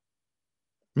safety.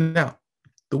 Now,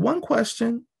 the one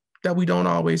question that we don't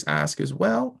always ask as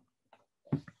well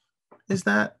is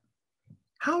that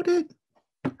how did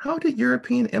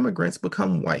European immigrants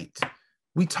become white?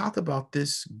 We talk about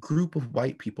this group of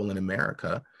white people in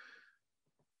America,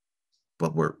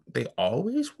 but were they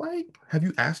always white? Have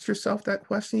you asked yourself that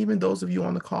question? Even those of you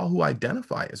on the call who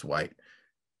identify as white,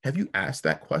 have you asked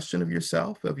that question of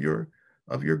yourself, of your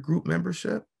group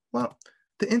membership? Well,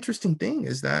 the interesting thing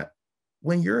is that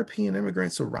when European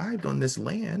immigrants arrived on this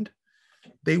land,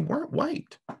 they weren't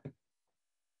white.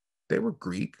 They were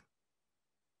Greek.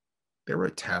 They were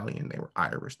Italian. They were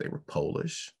Irish. They were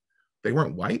Polish. They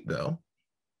weren't white though.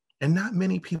 And not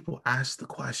many people asked the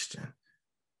question,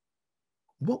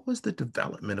 what was the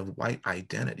development of white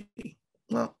identity?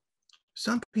 Well,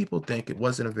 some people think it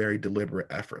wasn't a very deliberate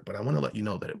effort, but I want to let you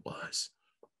know that it was.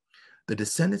 The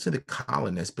descendants of the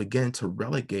colonists began to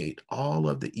relegate all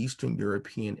of the Eastern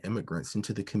European immigrants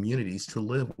into the communities to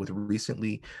live with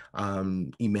recently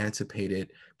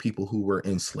emancipated people who were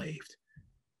enslaved.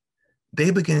 They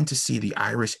began to see the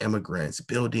Irish immigrants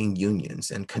building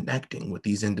unions and connecting with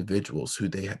these individuals who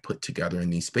they had put together in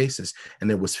these spaces, and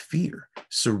there was fear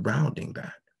surrounding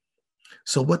that.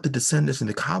 So what the descendants and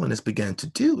the colonists began to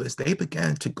do is they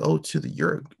began to go to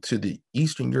the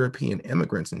Eastern European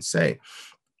immigrants and say,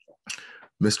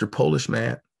 Mr. Polish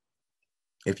man,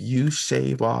 if you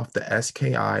shave off the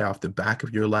SKI off the back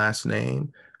of your last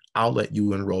name, I'll let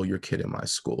you enroll your kid in my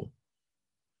school.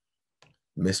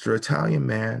 Mr. Italian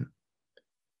man,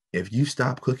 if you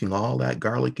stop cooking all that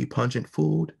garlicky pungent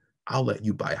food, I'll let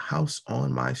you buy a house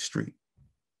on my street.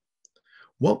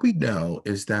 What we know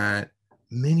is that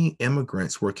many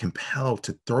immigrants were compelled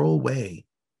to throw away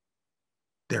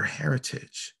their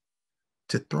heritage,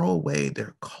 to throw away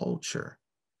their culture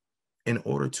in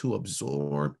order to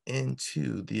absorb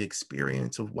into the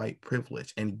experience of white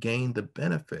privilege and gain the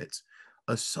benefits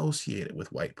associated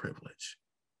with white privilege.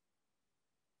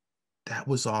 That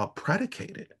was all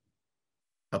predicated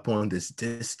upon this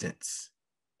distance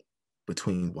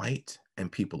between white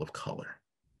and people of color.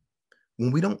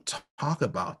 When we don't talk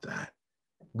about that,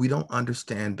 we don't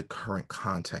understand the current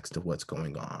context of what's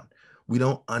going on. We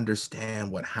don't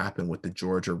understand what happened with the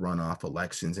Georgia runoff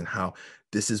elections and how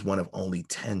this is one of only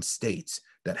 10 states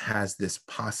that has this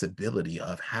possibility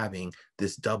of having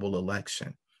this double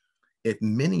election. If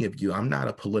many of you, I'm not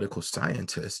a political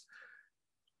scientist,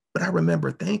 but I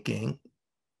remember thinking,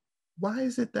 why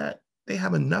is it that they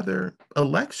have another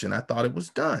election? I thought it was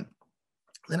done.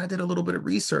 Then I did a little bit of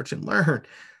research and learned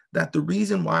that the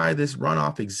reason why this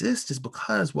runoff exists is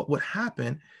because what would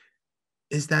happen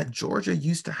is that Georgia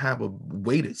used to have a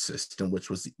weighted system, which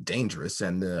was dangerous,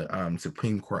 and the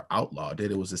Supreme Court outlawed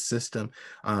it. It was a system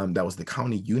that was the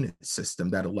county unit system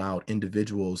that allowed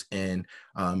individuals in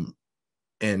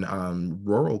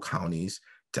rural counties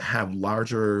to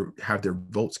have their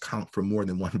votes count for more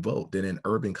than one vote than in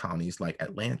urban counties like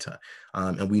Atlanta.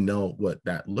 And we know what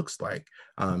that looks like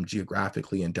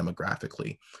geographically and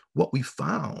demographically. What we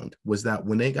found was that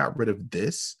when they got rid of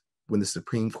this, when the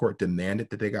Supreme Court demanded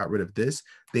that they got rid of this,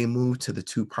 they moved to the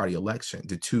two-party election,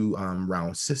 the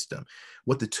two-round system.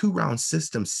 What the two-round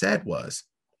system said was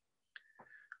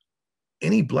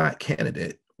any Black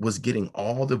candidate was getting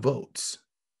all the votes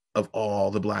of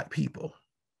all the Black people.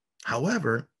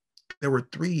 However, there were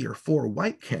 3 or 4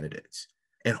 white candidates,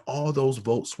 and all those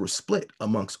votes were split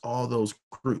amongst all those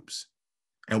groups.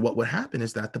 And what would happen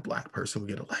is that the Black person would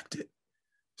get elected.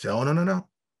 So, oh, no,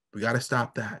 we got to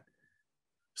stop that.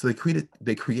 So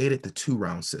they created the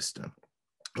two-round system.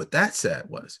 What that said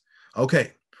was,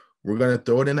 okay, we're going to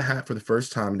throw it in the hat for the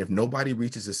first time. And if nobody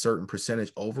reaches a certain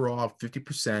percentage, overall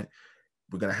 50%,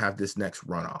 we're going to have this next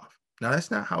runoff. Now,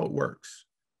 that's not how it works.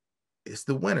 It's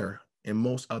the winner in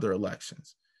most other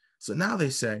elections. So now they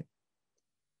say,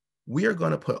 we are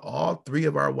going to put all 3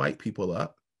 of our white people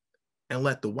up and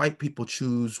let the white people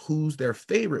choose who's their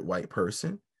favorite white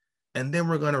person. And then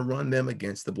we're going to run them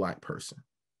against the Black person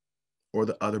or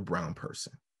the other brown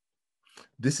person.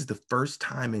 This is the first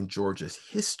time in Georgia's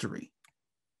history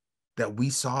that we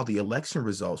saw the election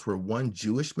results where one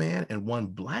Jewish man and one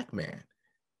Black man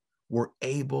were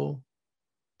able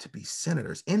to be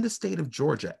senators in the state of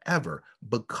Georgia ever,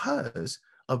 because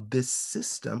of this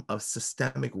system of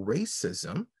systemic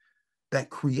racism that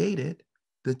created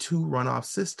the two runoff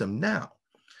system. Now,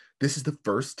 this is the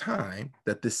first time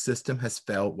that this system has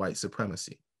failed white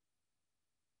supremacy.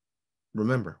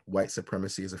 Remember, white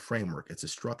supremacy is a framework, it's a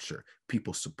structure.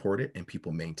 People support it and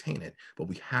people maintain it, but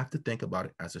we have to think about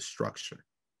it as a structure.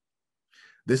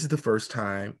 This is the first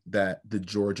time that the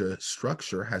Georgia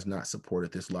structure has not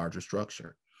supported this larger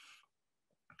structure.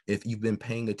 If you've been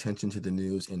paying attention to the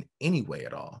news in any way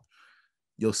at all,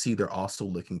 you'll see they're also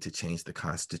looking to change the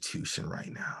Constitution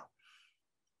right now.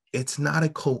 It's not a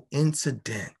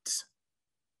coincidence.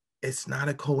 It's not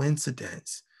a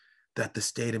coincidence that the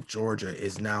state of Georgia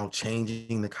is now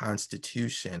changing the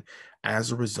Constitution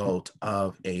as a result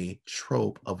of a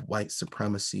trope of white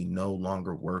supremacy no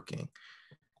longer working.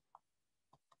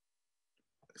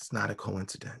 It's not a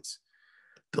coincidence.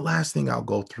 The last thing I'll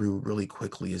go through really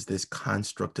quickly is this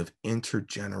construct of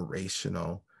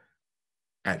intergenerational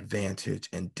advantage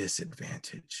and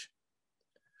disadvantage.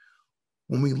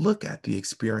 When we look at the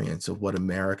experience of what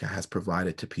America has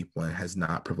provided to people and has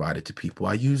not provided to people,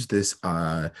 I use this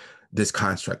this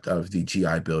construct of the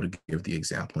GI Bill to give the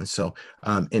example. And so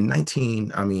in the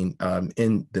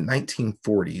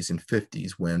 1940s and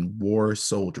 50s,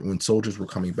 when soldiers were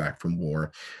coming back from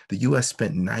war, the US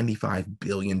spent $95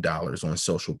 billion on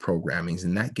social programming,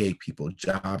 and that gave people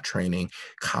job training,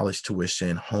 college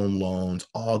tuition, home loans,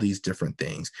 all these different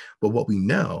things. But what we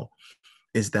know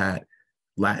is that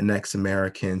Latinx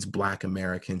Americans, Black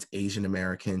Americans, Asian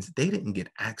Americans, they didn't get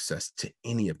access to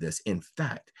any of this. In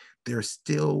fact, there's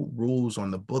still rules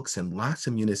on the books in lots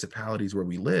of municipalities where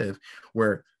we live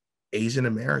where Asian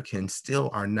Americans still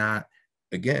are not,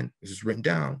 again, this is written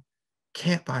down,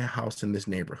 can't buy a house in this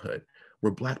neighborhood,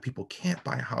 where Black people can't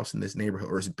buy a house in this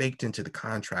neighborhood, or it's baked into the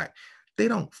contract. They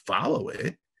don't follow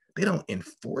it, they don't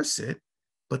enforce it,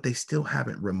 but they still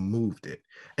haven't removed it.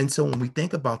 And so when we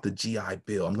think about the GI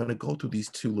Bill, I'm going to go through these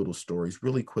two little stories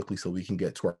really quickly so we can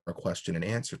get to our question and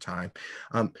answer time.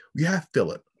 We have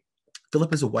Philip.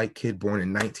 Philip is a white kid born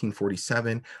in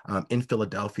 1947 in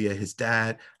Philadelphia. His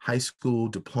dad, high school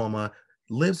diploma,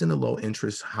 lives in a low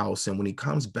interest house. And when he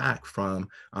comes back from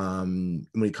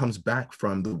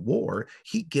the war,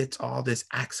 he gets all this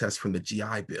access from the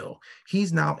GI Bill.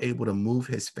 He's now able to move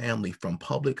his family from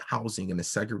public housing in a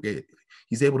segregated.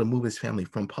 He's able to move his family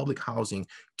from public housing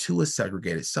to a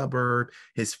segregated suburb.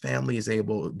 His family is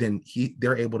able,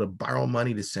 they're able to borrow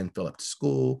money to send Philip to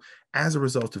school. As a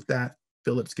result of that,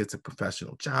 Phillips gets a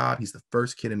professional job. He's the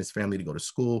first kid in his family to go to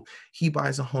school. He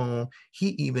buys a home. He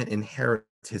even inherits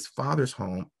his father's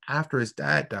home after his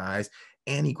dad dies,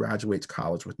 and he graduates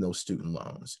college with no student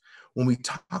loans. When we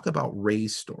talk about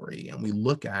Ray's story and we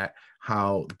look at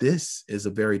how this is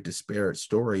a very disparate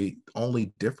story,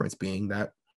 only difference being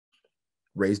that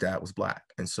Ray's dad was Black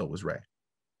and so was Ray.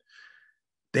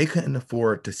 They couldn't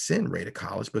afford to send Ray to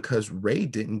college because Ray's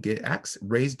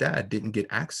dad didn't get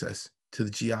access to the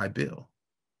GI Bill.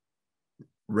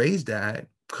 Ray's dad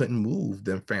couldn't move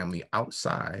their family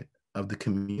outside of the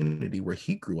community where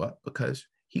he grew up because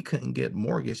he couldn't get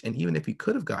mortgage. And even if he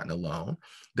could have gotten a loan,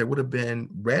 there would have been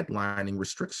redlining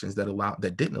restrictions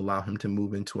that didn't allow him to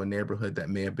move into a neighborhood that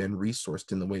may have been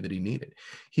resourced in the way that he needed.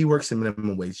 He works a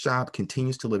minimum wage job,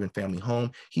 continues to live in family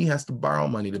home. He has to borrow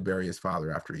money to bury his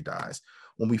father after he dies.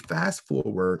 When we fast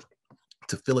forward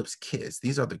to Philip's kids,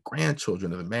 these are the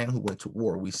grandchildren of the man who went to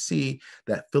war. We see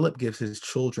that Philip gives his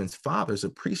children's fathers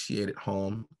appreciated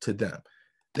home to them.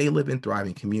 They live in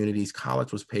thriving communities.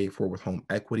 College was paid for with home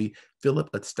equity. Philip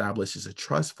establishes a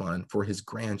trust fund for his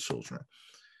grandchildren.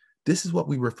 This is what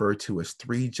we refer to as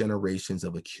 3 generations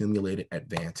of accumulated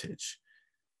advantage.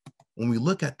 When we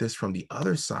look at this from the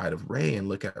other side of Ray and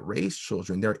look at Ray's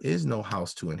children, there is no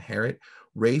house to inherit.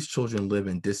 Ray's children live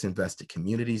in disinvested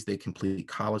communities. They complete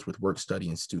college with work, study,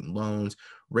 and student loans.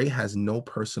 Ray has no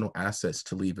personal assets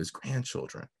to leave his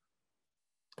grandchildren.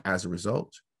 As a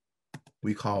result,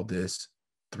 we call this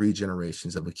 3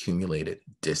 generations of accumulated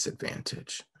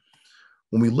disadvantage.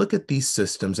 When we look at these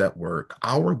systems at work,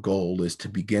 our goal is to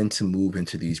begin to move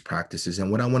into these practices. And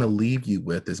what I want to leave you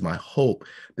with is my hope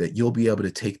that you'll be able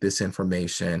to take this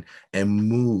information and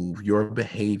move your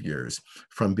behaviors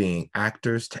from being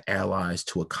actors to allies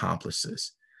to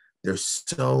accomplices. There's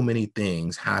so many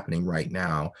things happening right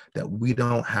now that we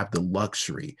don't have the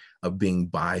luxury of being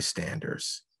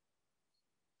bystanders.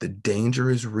 The danger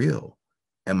is real.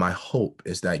 And my hope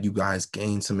is that you guys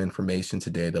gain some information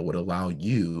today that would allow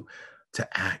you to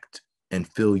act and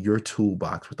fill your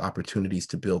toolbox with opportunities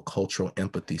to build cultural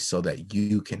empathy so that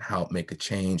you can help make a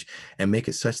change and make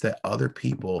it such that other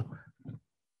people,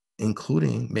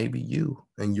 including maybe you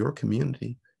and your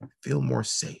community, feel more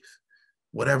safe.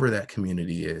 Whatever that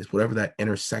community is, whatever that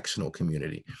intersectional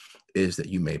community is that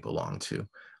you may belong to.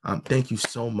 Thank you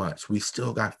so much. We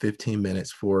still got 15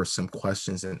 minutes for some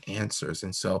questions and answers.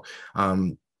 And so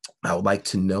I would like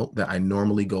to note that I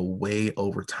normally go way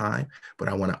over time, but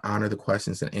I want to honor the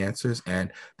questions and answers,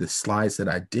 and the slides that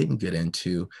I didn't get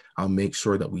into, I'll make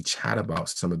sure that we chat about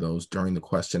some of those during the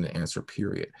question and answer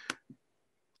period.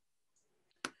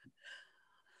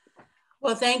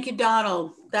 Well, thank you,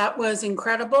 Donald. That was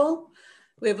incredible.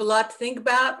 We have a lot to think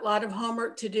about, a lot of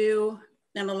homework to do,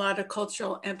 and a lot of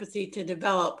cultural empathy to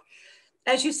develop.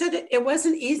 As you said, it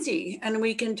wasn't easy, and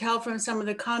we can tell from some of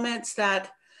the comments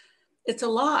that it's a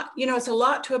lot. You know, it's a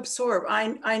lot to absorb.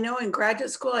 I know in graduate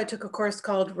school, I took a course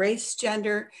called Race,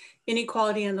 Gender,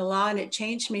 Inequality in the Law, and it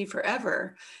changed me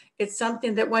forever. It's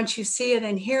something that once you see it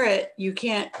and hear it, you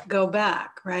can't go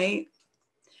back, right?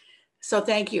 So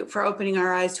thank you for opening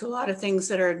our eyes to a lot of things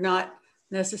that are not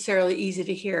necessarily easy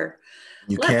to hear.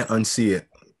 You can't unsee it.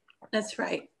 That's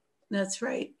right. That's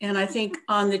right. And I think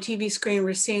on the TV screen,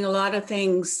 we're seeing a lot of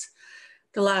things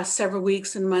the last several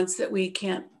weeks and months that we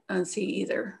can't unsee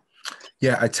either.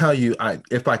 Yeah, I tell you,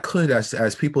 if I could,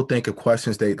 as people think of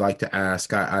questions they'd like to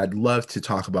ask, I'd love to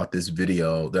talk about this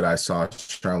video that I saw,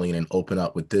 Charlene, and open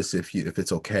up with this if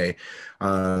it's okay.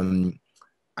 I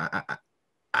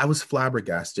was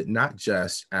flabbergasted, not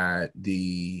just at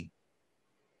the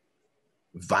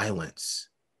violence,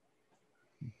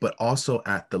 but also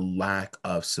at the lack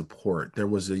of support. There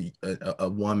was a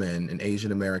woman, an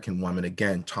Asian American woman,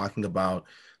 again, talking about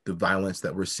the violence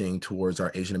that we're seeing towards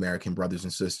our Asian American brothers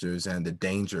and sisters and the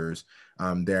dangers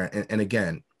there. And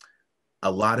again,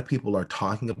 a lot of people are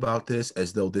talking about this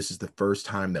as though this is the first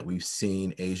time that we've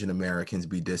seen Asian Americans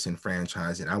be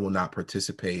disenfranchised. And I will not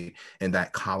participate in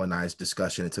that colonized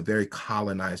discussion. It's a very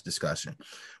colonized discussion.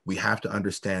 We have to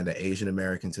understand that Asian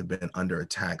Americans have been under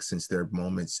attack since their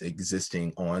moments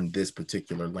existing on this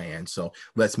particular land. So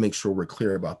let's make sure we're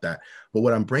clear about that. But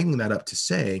what I'm bringing that up to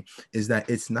say is that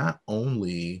it's not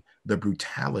only the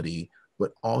brutality,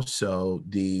 but also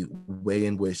the way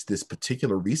in which this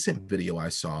particular recent video I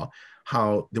saw,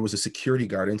 how there was a security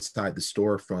guard inside the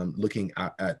store from looking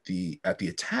at the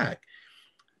attack.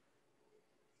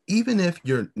 Even if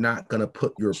you're not going to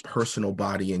put your personal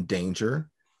body in danger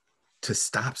to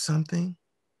stop something,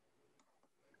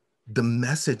 the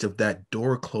message of that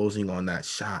door closing on that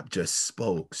shop just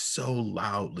spoke so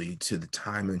loudly to the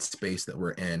time and space that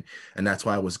we're in. And that's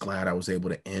why I was glad I was able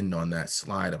to end on that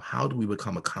slide of how do we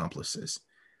become accomplices?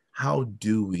 How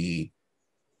do we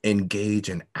engage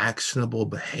in actionable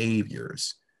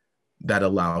behaviors that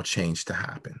allow change to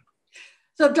happen?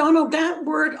 So Donald, that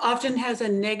word often has a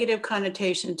negative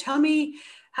connotation. Tell me,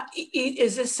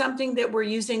 is this something that we're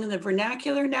using in the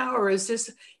vernacular now, or is this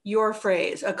your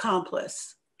phrase,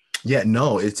 accomplice? Yeah,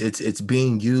 no, it's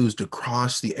being used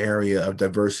across the area of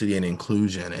diversity and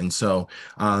inclusion. And so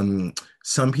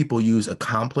some people use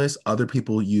accomplice, other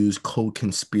people use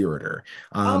co-conspirator.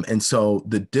 Oh, And so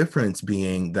the difference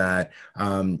being that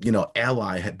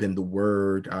ally had been the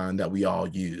word that we all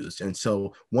used. And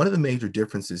so one of the major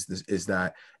differences is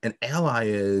that an ally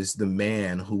is the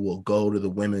man who will go to the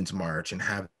Women's March and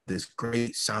have this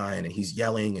great sign, and he's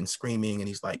yelling and screaming, and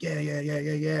he's like, yeah, yeah, yeah,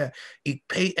 yeah, yeah,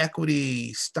 pay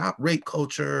equity, stop rape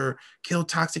culture, kill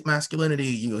toxic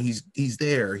masculinity. He's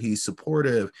there, he's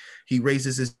supportive, he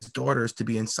raises his daughters to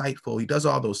be insightful, he does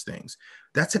all those things.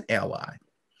 That's an ally.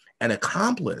 An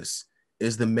accomplice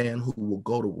is the man who will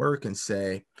go to work and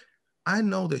say, I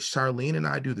know that Charlene and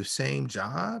I do the same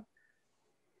job,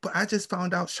 but I just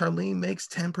found out Charlene makes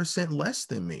 10% less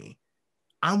than me.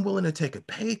 I'm willing to take a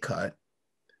pay cut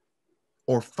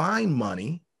or find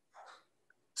money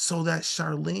so that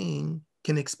Charlene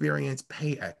can experience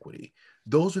pay equity.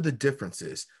 Those are the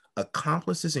differences.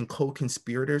 Accomplices and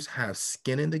co-conspirators have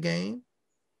skin in the game.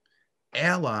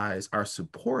 Allies are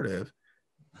supportive,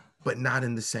 but not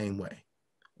in the same way.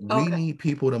 We okay. need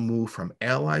people to move from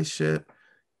allyship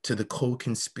to the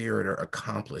co-conspirator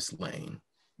accomplice lane.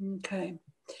 Okay.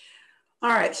 All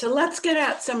right, so let's get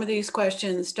at some of these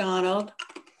questions, Donald.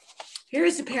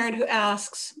 Here's a parent who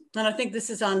asks, and I think this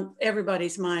is on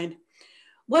everybody's mind,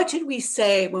 what should we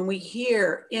say when we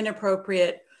hear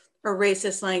inappropriate or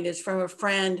racist language from a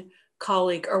friend,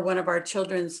 colleague, or one of our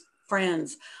children's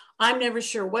friends? I'm never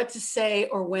sure what to say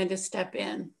or when to step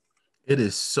in. It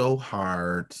is so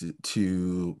hard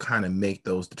to kind of make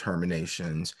those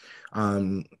determinations.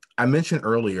 I mentioned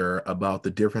earlier about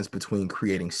the difference between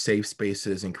creating safe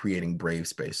spaces and creating brave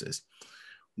spaces.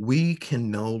 We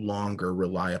can no longer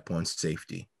rely upon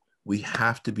safety. We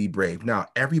have to be brave. Now,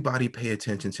 everybody pay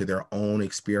attention to their own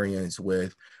experience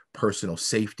with personal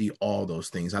safety, all those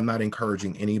things. I'm not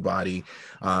encouraging anybody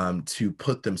to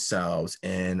put themselves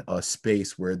in a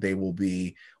space where they will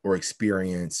be or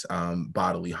experience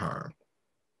bodily harm.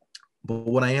 But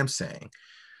what I am saying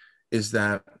is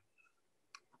that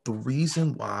the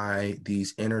reason why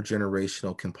these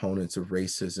intergenerational components of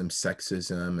racism,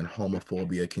 sexism, and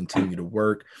homophobia continue to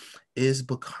work is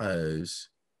because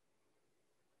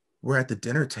we're at the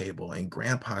dinner table and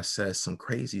grandpa says some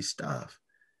crazy stuff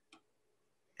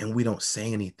and we don't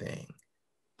say anything.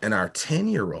 And our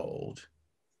 10-year-old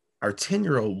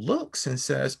looks and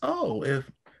says, oh, if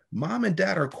mom and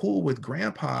dad are cool with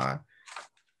grandpa,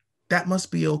 that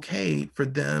must be okay for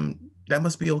them. That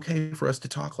must be okay for us to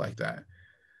talk like that.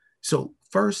 So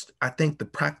first, I think the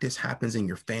practice happens in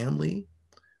your family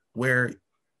where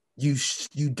you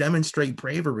demonstrate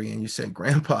bravery and you say,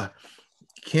 grandpa,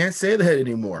 can't say that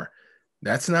anymore.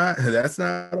 That's not,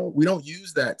 we don't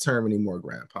use that term anymore,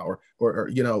 grandpa, or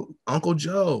Uncle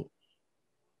Joe.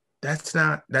 That's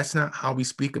not how we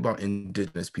speak about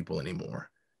indigenous people anymore.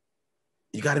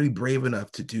 You got to be brave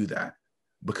enough to do that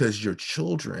because your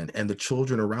children and the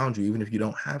children around you, even if you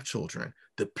don't have children,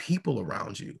 the people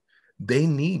around you, they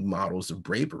need models of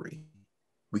bravery.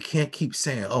 We can't keep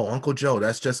saying, oh, Uncle Joe,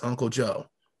 that's just Uncle Joe.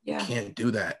 Yeah. We can't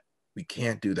do that. We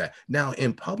can't do that. Now,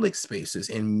 in public spaces,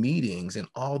 in meetings, in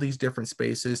all these different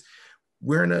spaces,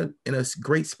 we're in a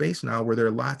great space now where there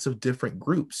are lots of different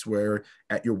groups where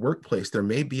at your workplace, there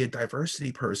may be a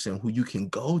diversity person who you can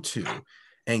go to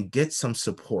and get some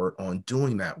support on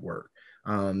doing that work.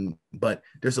 But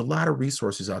there's a lot of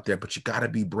resources out there, but you got to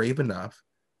be brave enough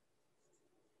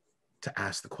to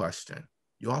ask the question.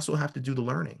 You also have to do the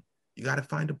learning. You got to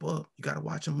find a book. You got to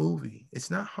watch a movie. It's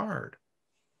not hard.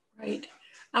 Right.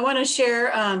 I want to share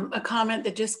a comment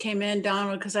that just came in,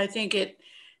 Donald, because I think it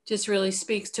just really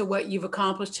speaks to what you've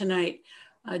accomplished tonight.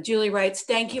 Julie writes,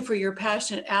 thank you for your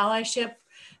passionate allyship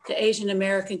to Asian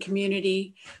American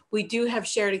community. We do have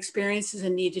shared experiences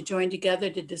and need to join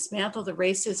together to dismantle the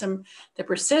racism that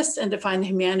persists and to find the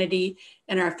humanity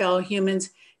in our fellow humans,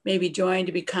 maybe join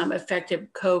to become effective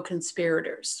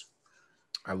co-conspirators.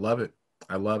 I love it.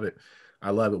 I love it. I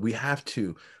love it. We have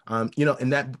to, and now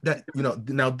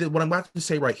what I'm about to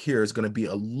say right here is going to be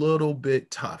a little bit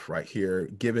tough right here,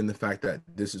 given the fact that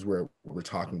this is where we're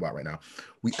talking about right now.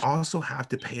 We also have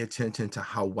to pay attention to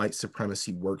how white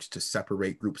supremacy works to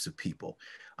separate groups of people.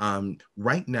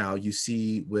 Right now, you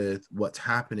see with what's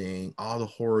happening, all the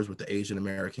horrors with the Asian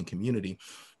American community,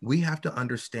 we have to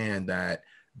understand that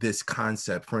this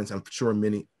concept, for instance, I'm sure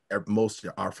most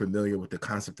are familiar with the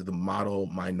concept of the model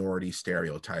minority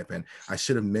stereotype. And I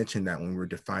should have mentioned that when we were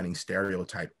defining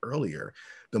stereotype earlier,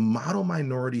 The model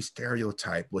minority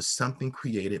stereotype was something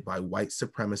created by white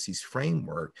supremacy's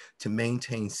framework to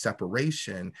maintain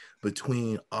separation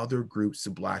between other groups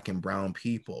of Black and brown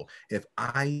people. If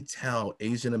I tell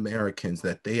Asian Americans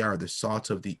that they are the salt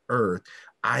of the earth,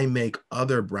 I make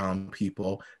other brown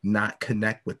people not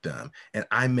connect with them. And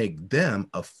I make them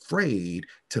afraid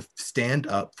to stand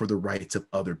up for the rights of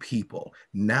other people.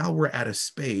 Now we're at a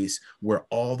space where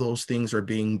all those things are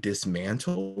being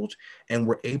dismantled, and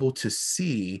we're able to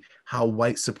see how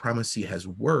white supremacy has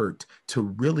worked to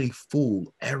really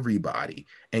fool everybody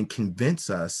and convince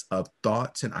us of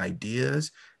thoughts and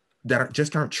ideas that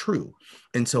just aren't true.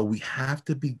 And so we have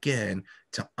to begin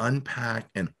to unpack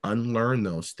and unlearn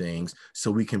those things so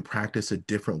we can practice a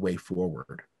different way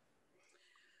forward.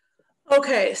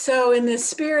 Okay, so in the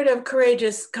spirit of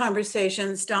courageous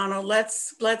conversations, Donald,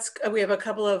 we have a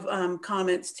couple of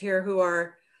comments here who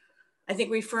are, I think,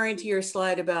 referring to your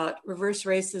slide about reverse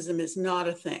racism is not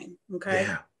a thing. Okay,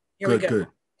 Yeah, here we go. Good.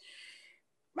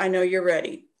 I know you're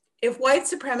ready. If white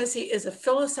supremacy is a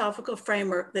philosophical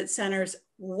framework that centers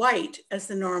white as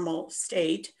the normal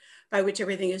state by which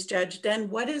everything is judged,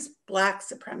 then what is Black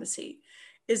supremacy?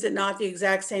 Is it not the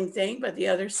exact same thing, but the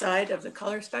other side of the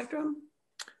color spectrum?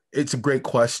 It's a great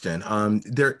question.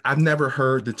 I've never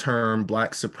heard the term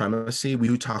Black supremacy. We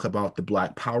do talk about the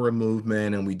Black Power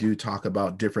movement, and we do talk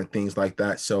about different things like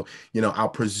that. So, I'll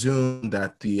presume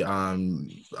that the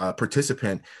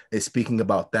participant is speaking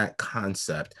about that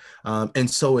concept. And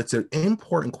so it's an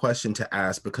important question to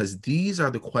ask, because these are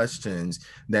the questions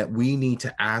that we need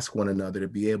to ask one another to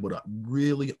be able to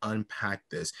really unpack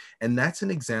this. And that's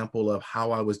an example of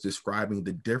how I was describing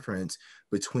the difference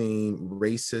between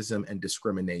racism and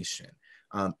discrimination.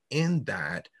 In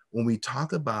that, when we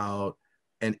talk about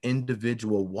an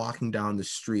individual walking down the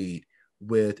street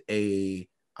with a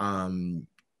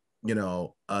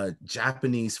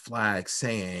Japanese flag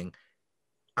saying,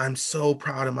 "I'm so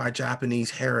proud of my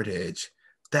Japanese heritage,"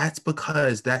 that's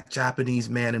because that Japanese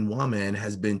man and woman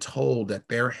has been told that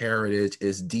their heritage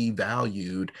is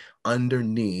devalued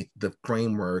underneath the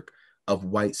framework of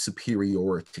white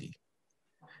superiority.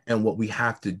 And what we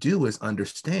have to do is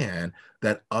understand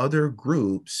that other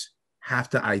groups have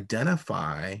to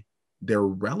identify their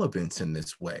relevance in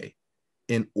this way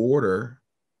in order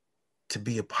to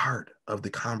be a part of the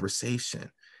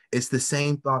conversation. It's the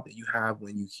same thought that you have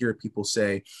when you hear people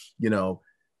say,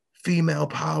 female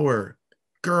power,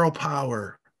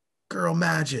 girl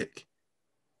magic.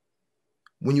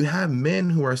 When you have men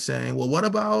who are saying, well, what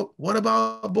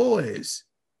about boys?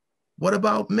 What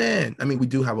about men? I mean, we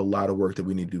do have a lot of work that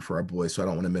we need to do for our boys, so I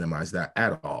don't want to minimize that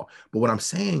at all. But what I'm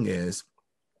saying is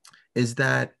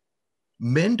that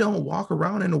men don't walk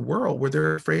around in a world where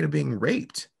they're afraid of being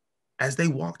raped as they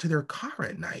walk to their car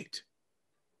at night.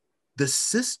 The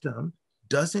system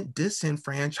doesn't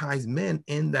disenfranchise men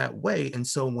in that way. And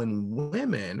so when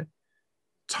women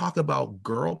talk about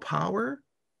girl power,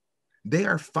 they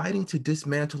are fighting to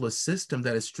dismantle a system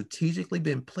that has strategically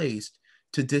been placed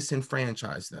to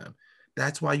disenfranchise them.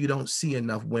 That's why you don't see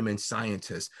enough women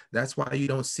scientists. That's why you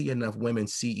don't see enough women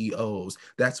CEOs.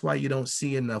 That's why you don't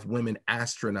see enough women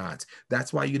astronauts.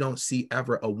 That's why you don't see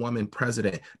ever a woman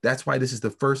president. That's why this is the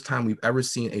first time we've ever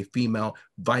seen a female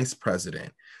vice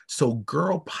president. So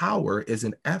girl power is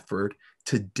an effort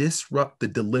to disrupt the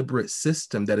deliberate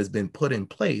system that has been put in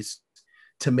place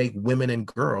to make women and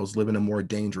girls live in a more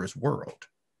dangerous world.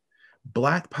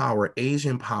 Black power,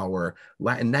 Asian power,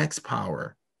 Latinx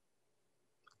power,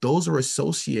 those are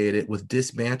associated with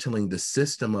dismantling the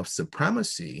system of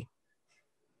supremacy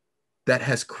that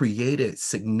has created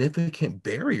significant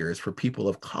barriers for people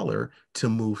of color to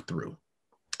move through.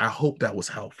 I hope that was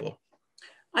helpful.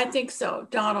 I think so.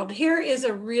 Donald, here is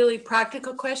a really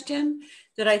practical question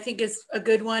that I think is a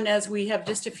good one as we have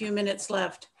just a few minutes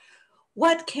left.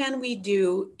 What can we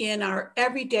do in our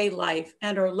everyday life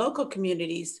and our local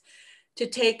communities to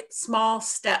take small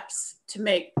steps to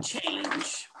make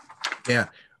change? Yeah.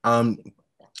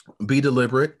 Be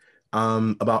deliberate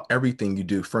about everything you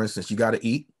do. For instance, you got to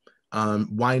eat.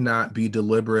 Why not be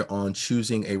deliberate on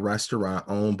choosing a restaurant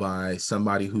owned by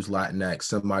somebody who's Latinx,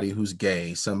 somebody who's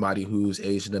gay, somebody who's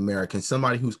Asian American,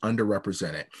 somebody who's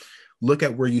underrepresented? Look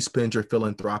at where you spend your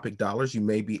philanthropic dollars. You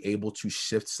may be able to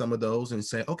shift some of those and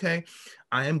say, okay,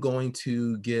 I'm going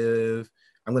to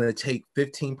take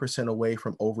 15% away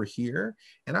from over here,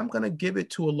 and I'm going to give it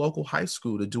to a local high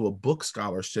school to do a book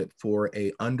scholarship for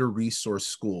a under-resourced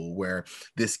school where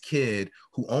this kid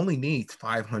who only needs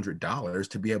 $500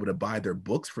 to be able to buy their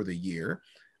books for the year,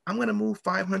 I'm going to move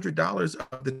 $500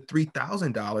 of the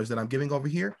 $3,000 that I'm giving over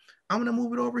here. I'm going to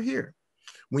move it over here.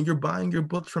 When you're buying your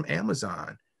books from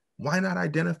Amazon, Why not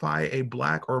identify a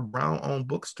Black or brown owned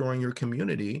bookstore in your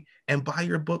community and buy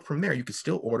your book from there? You can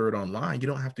still order it online. You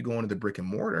don't have to go into the brick and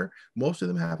mortar. Most of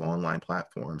them have online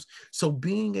platforms. So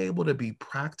being able to be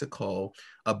practical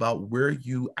about where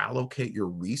you allocate your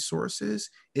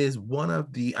resources is one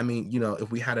of the, I mean, you know,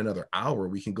 if we had another hour,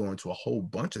 we can go into a whole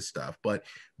bunch of stuff, but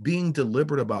being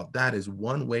deliberate about that is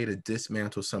one way to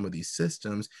dismantle some of these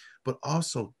systems, but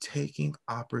also taking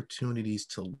opportunities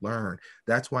to learn.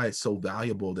 That's why it's so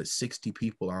valuable that 60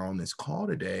 people are on this call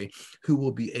today who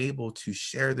will be able to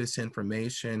share this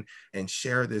information and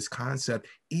share this concept.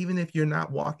 Even if you're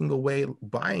not walking away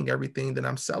buying everything that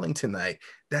I'm selling tonight,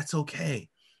 that's okay.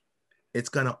 It's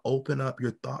going to open up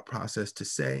your thought process to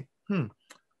say,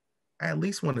 I at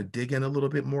least want to dig in a little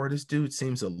bit more. This dude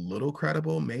seems a little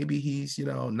credible. Maybe he's, you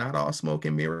know, not all smoke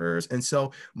and mirrors. And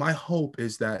so my hope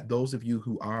is that those of you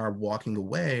who are walking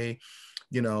away,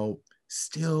 you know,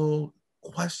 still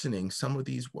questioning some of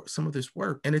this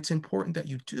work. And it's important that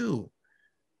you do,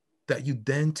 that you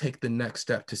then take the next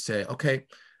step to say, okay,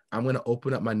 I'm going to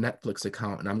open up my Netflix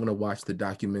account and I'm going to watch the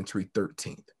documentary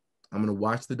 13th. I'm going to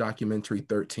watch the documentary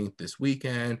 13th this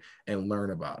weekend and learn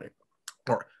about it.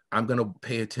 Or I'm going to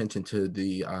pay attention to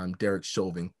the Derek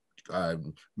Chauvin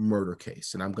murder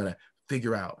case, and I'm going to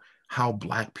figure out how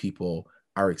Black people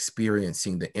are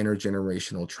experiencing the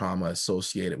intergenerational trauma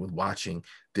associated with watching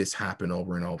this happen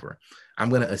over and over. I'm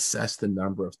going to assess the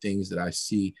number of things that I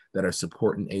see that are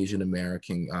supporting Asian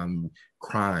American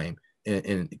crime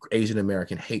and Asian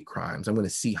American hate crimes. I'm going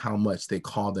to see how much they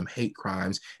call them hate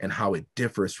crimes and how it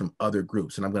differs from other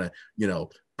groups. And I'm going to, you know,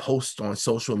 post on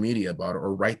social media about it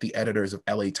or write the editors of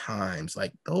LA Times.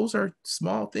 Like, those are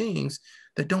small things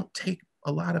that don't take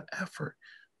a lot of effort.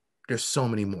 There's so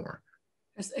many more.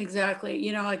 Exactly.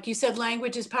 You know, like you said,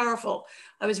 language is powerful.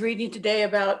 I was reading today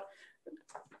about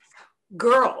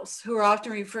girls who are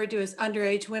often referred to as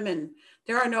underage women.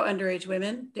 There are no underage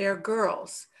women, they are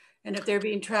girls. And if they're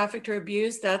being trafficked or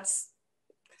abused, that's...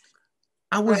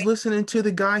 I was listening to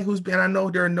the guy who's been, I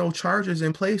know there are no charges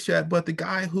in place yet, but the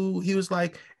guy who, he was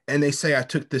like, and they say I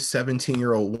took this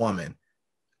 17-year-old woman.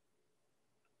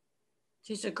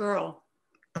 She's a girl.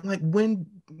 I'm like, when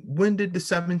did the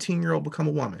 17-year-old become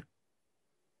a woman?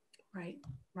 Right.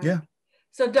 Yeah.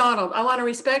 So Donald, I want to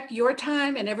respect your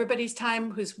time and everybody's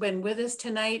time who's been with us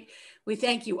tonight. We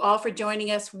thank you all for joining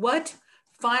us. What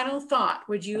final thought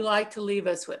would you like to leave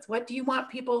us with? What do you want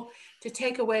people to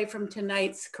take away from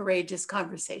tonight's courageous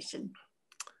conversation?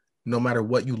 No matter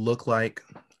what you look like,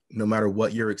 no matter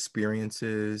what your experience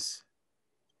is,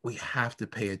 we have to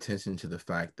pay attention to the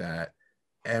fact that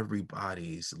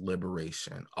everybody's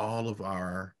liberation, all of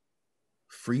our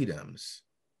freedoms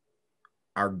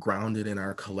are grounded in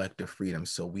our collective freedom.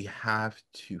 So we have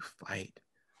to fight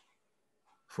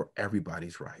for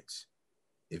everybody's rights.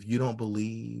 If you don't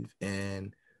believe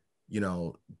in, you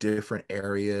know, different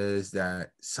areas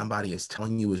that somebody is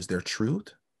telling you is their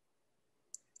truth,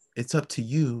 it's up to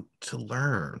you to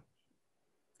learn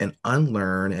and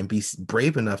unlearn and be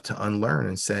brave enough to unlearn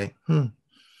and say,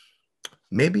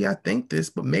 maybe I think this,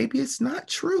 but maybe it's not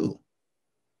true.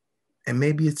 And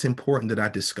maybe it's important that I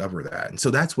discover that. And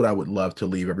so that's what I would love to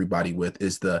leave everybody with,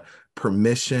 is the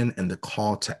permission and the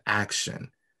call to action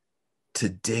to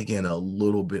dig in a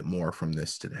little bit more from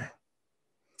this today.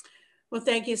 Well,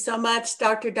 thank you so much,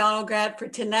 Dr. Donald Grant, for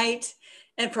tonight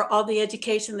and for all the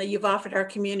education that you've offered our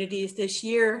communities this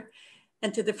year,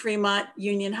 and to the Fremont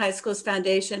Union High Schools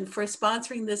Foundation for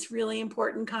sponsoring this really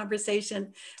important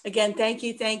conversation. Again, thank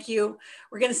you, thank you.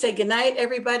 We're going to say goodnight,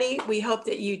 everybody. We hope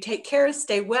that you take care,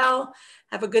 stay well,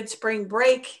 have a good spring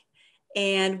break,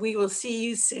 and we will see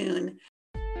you soon.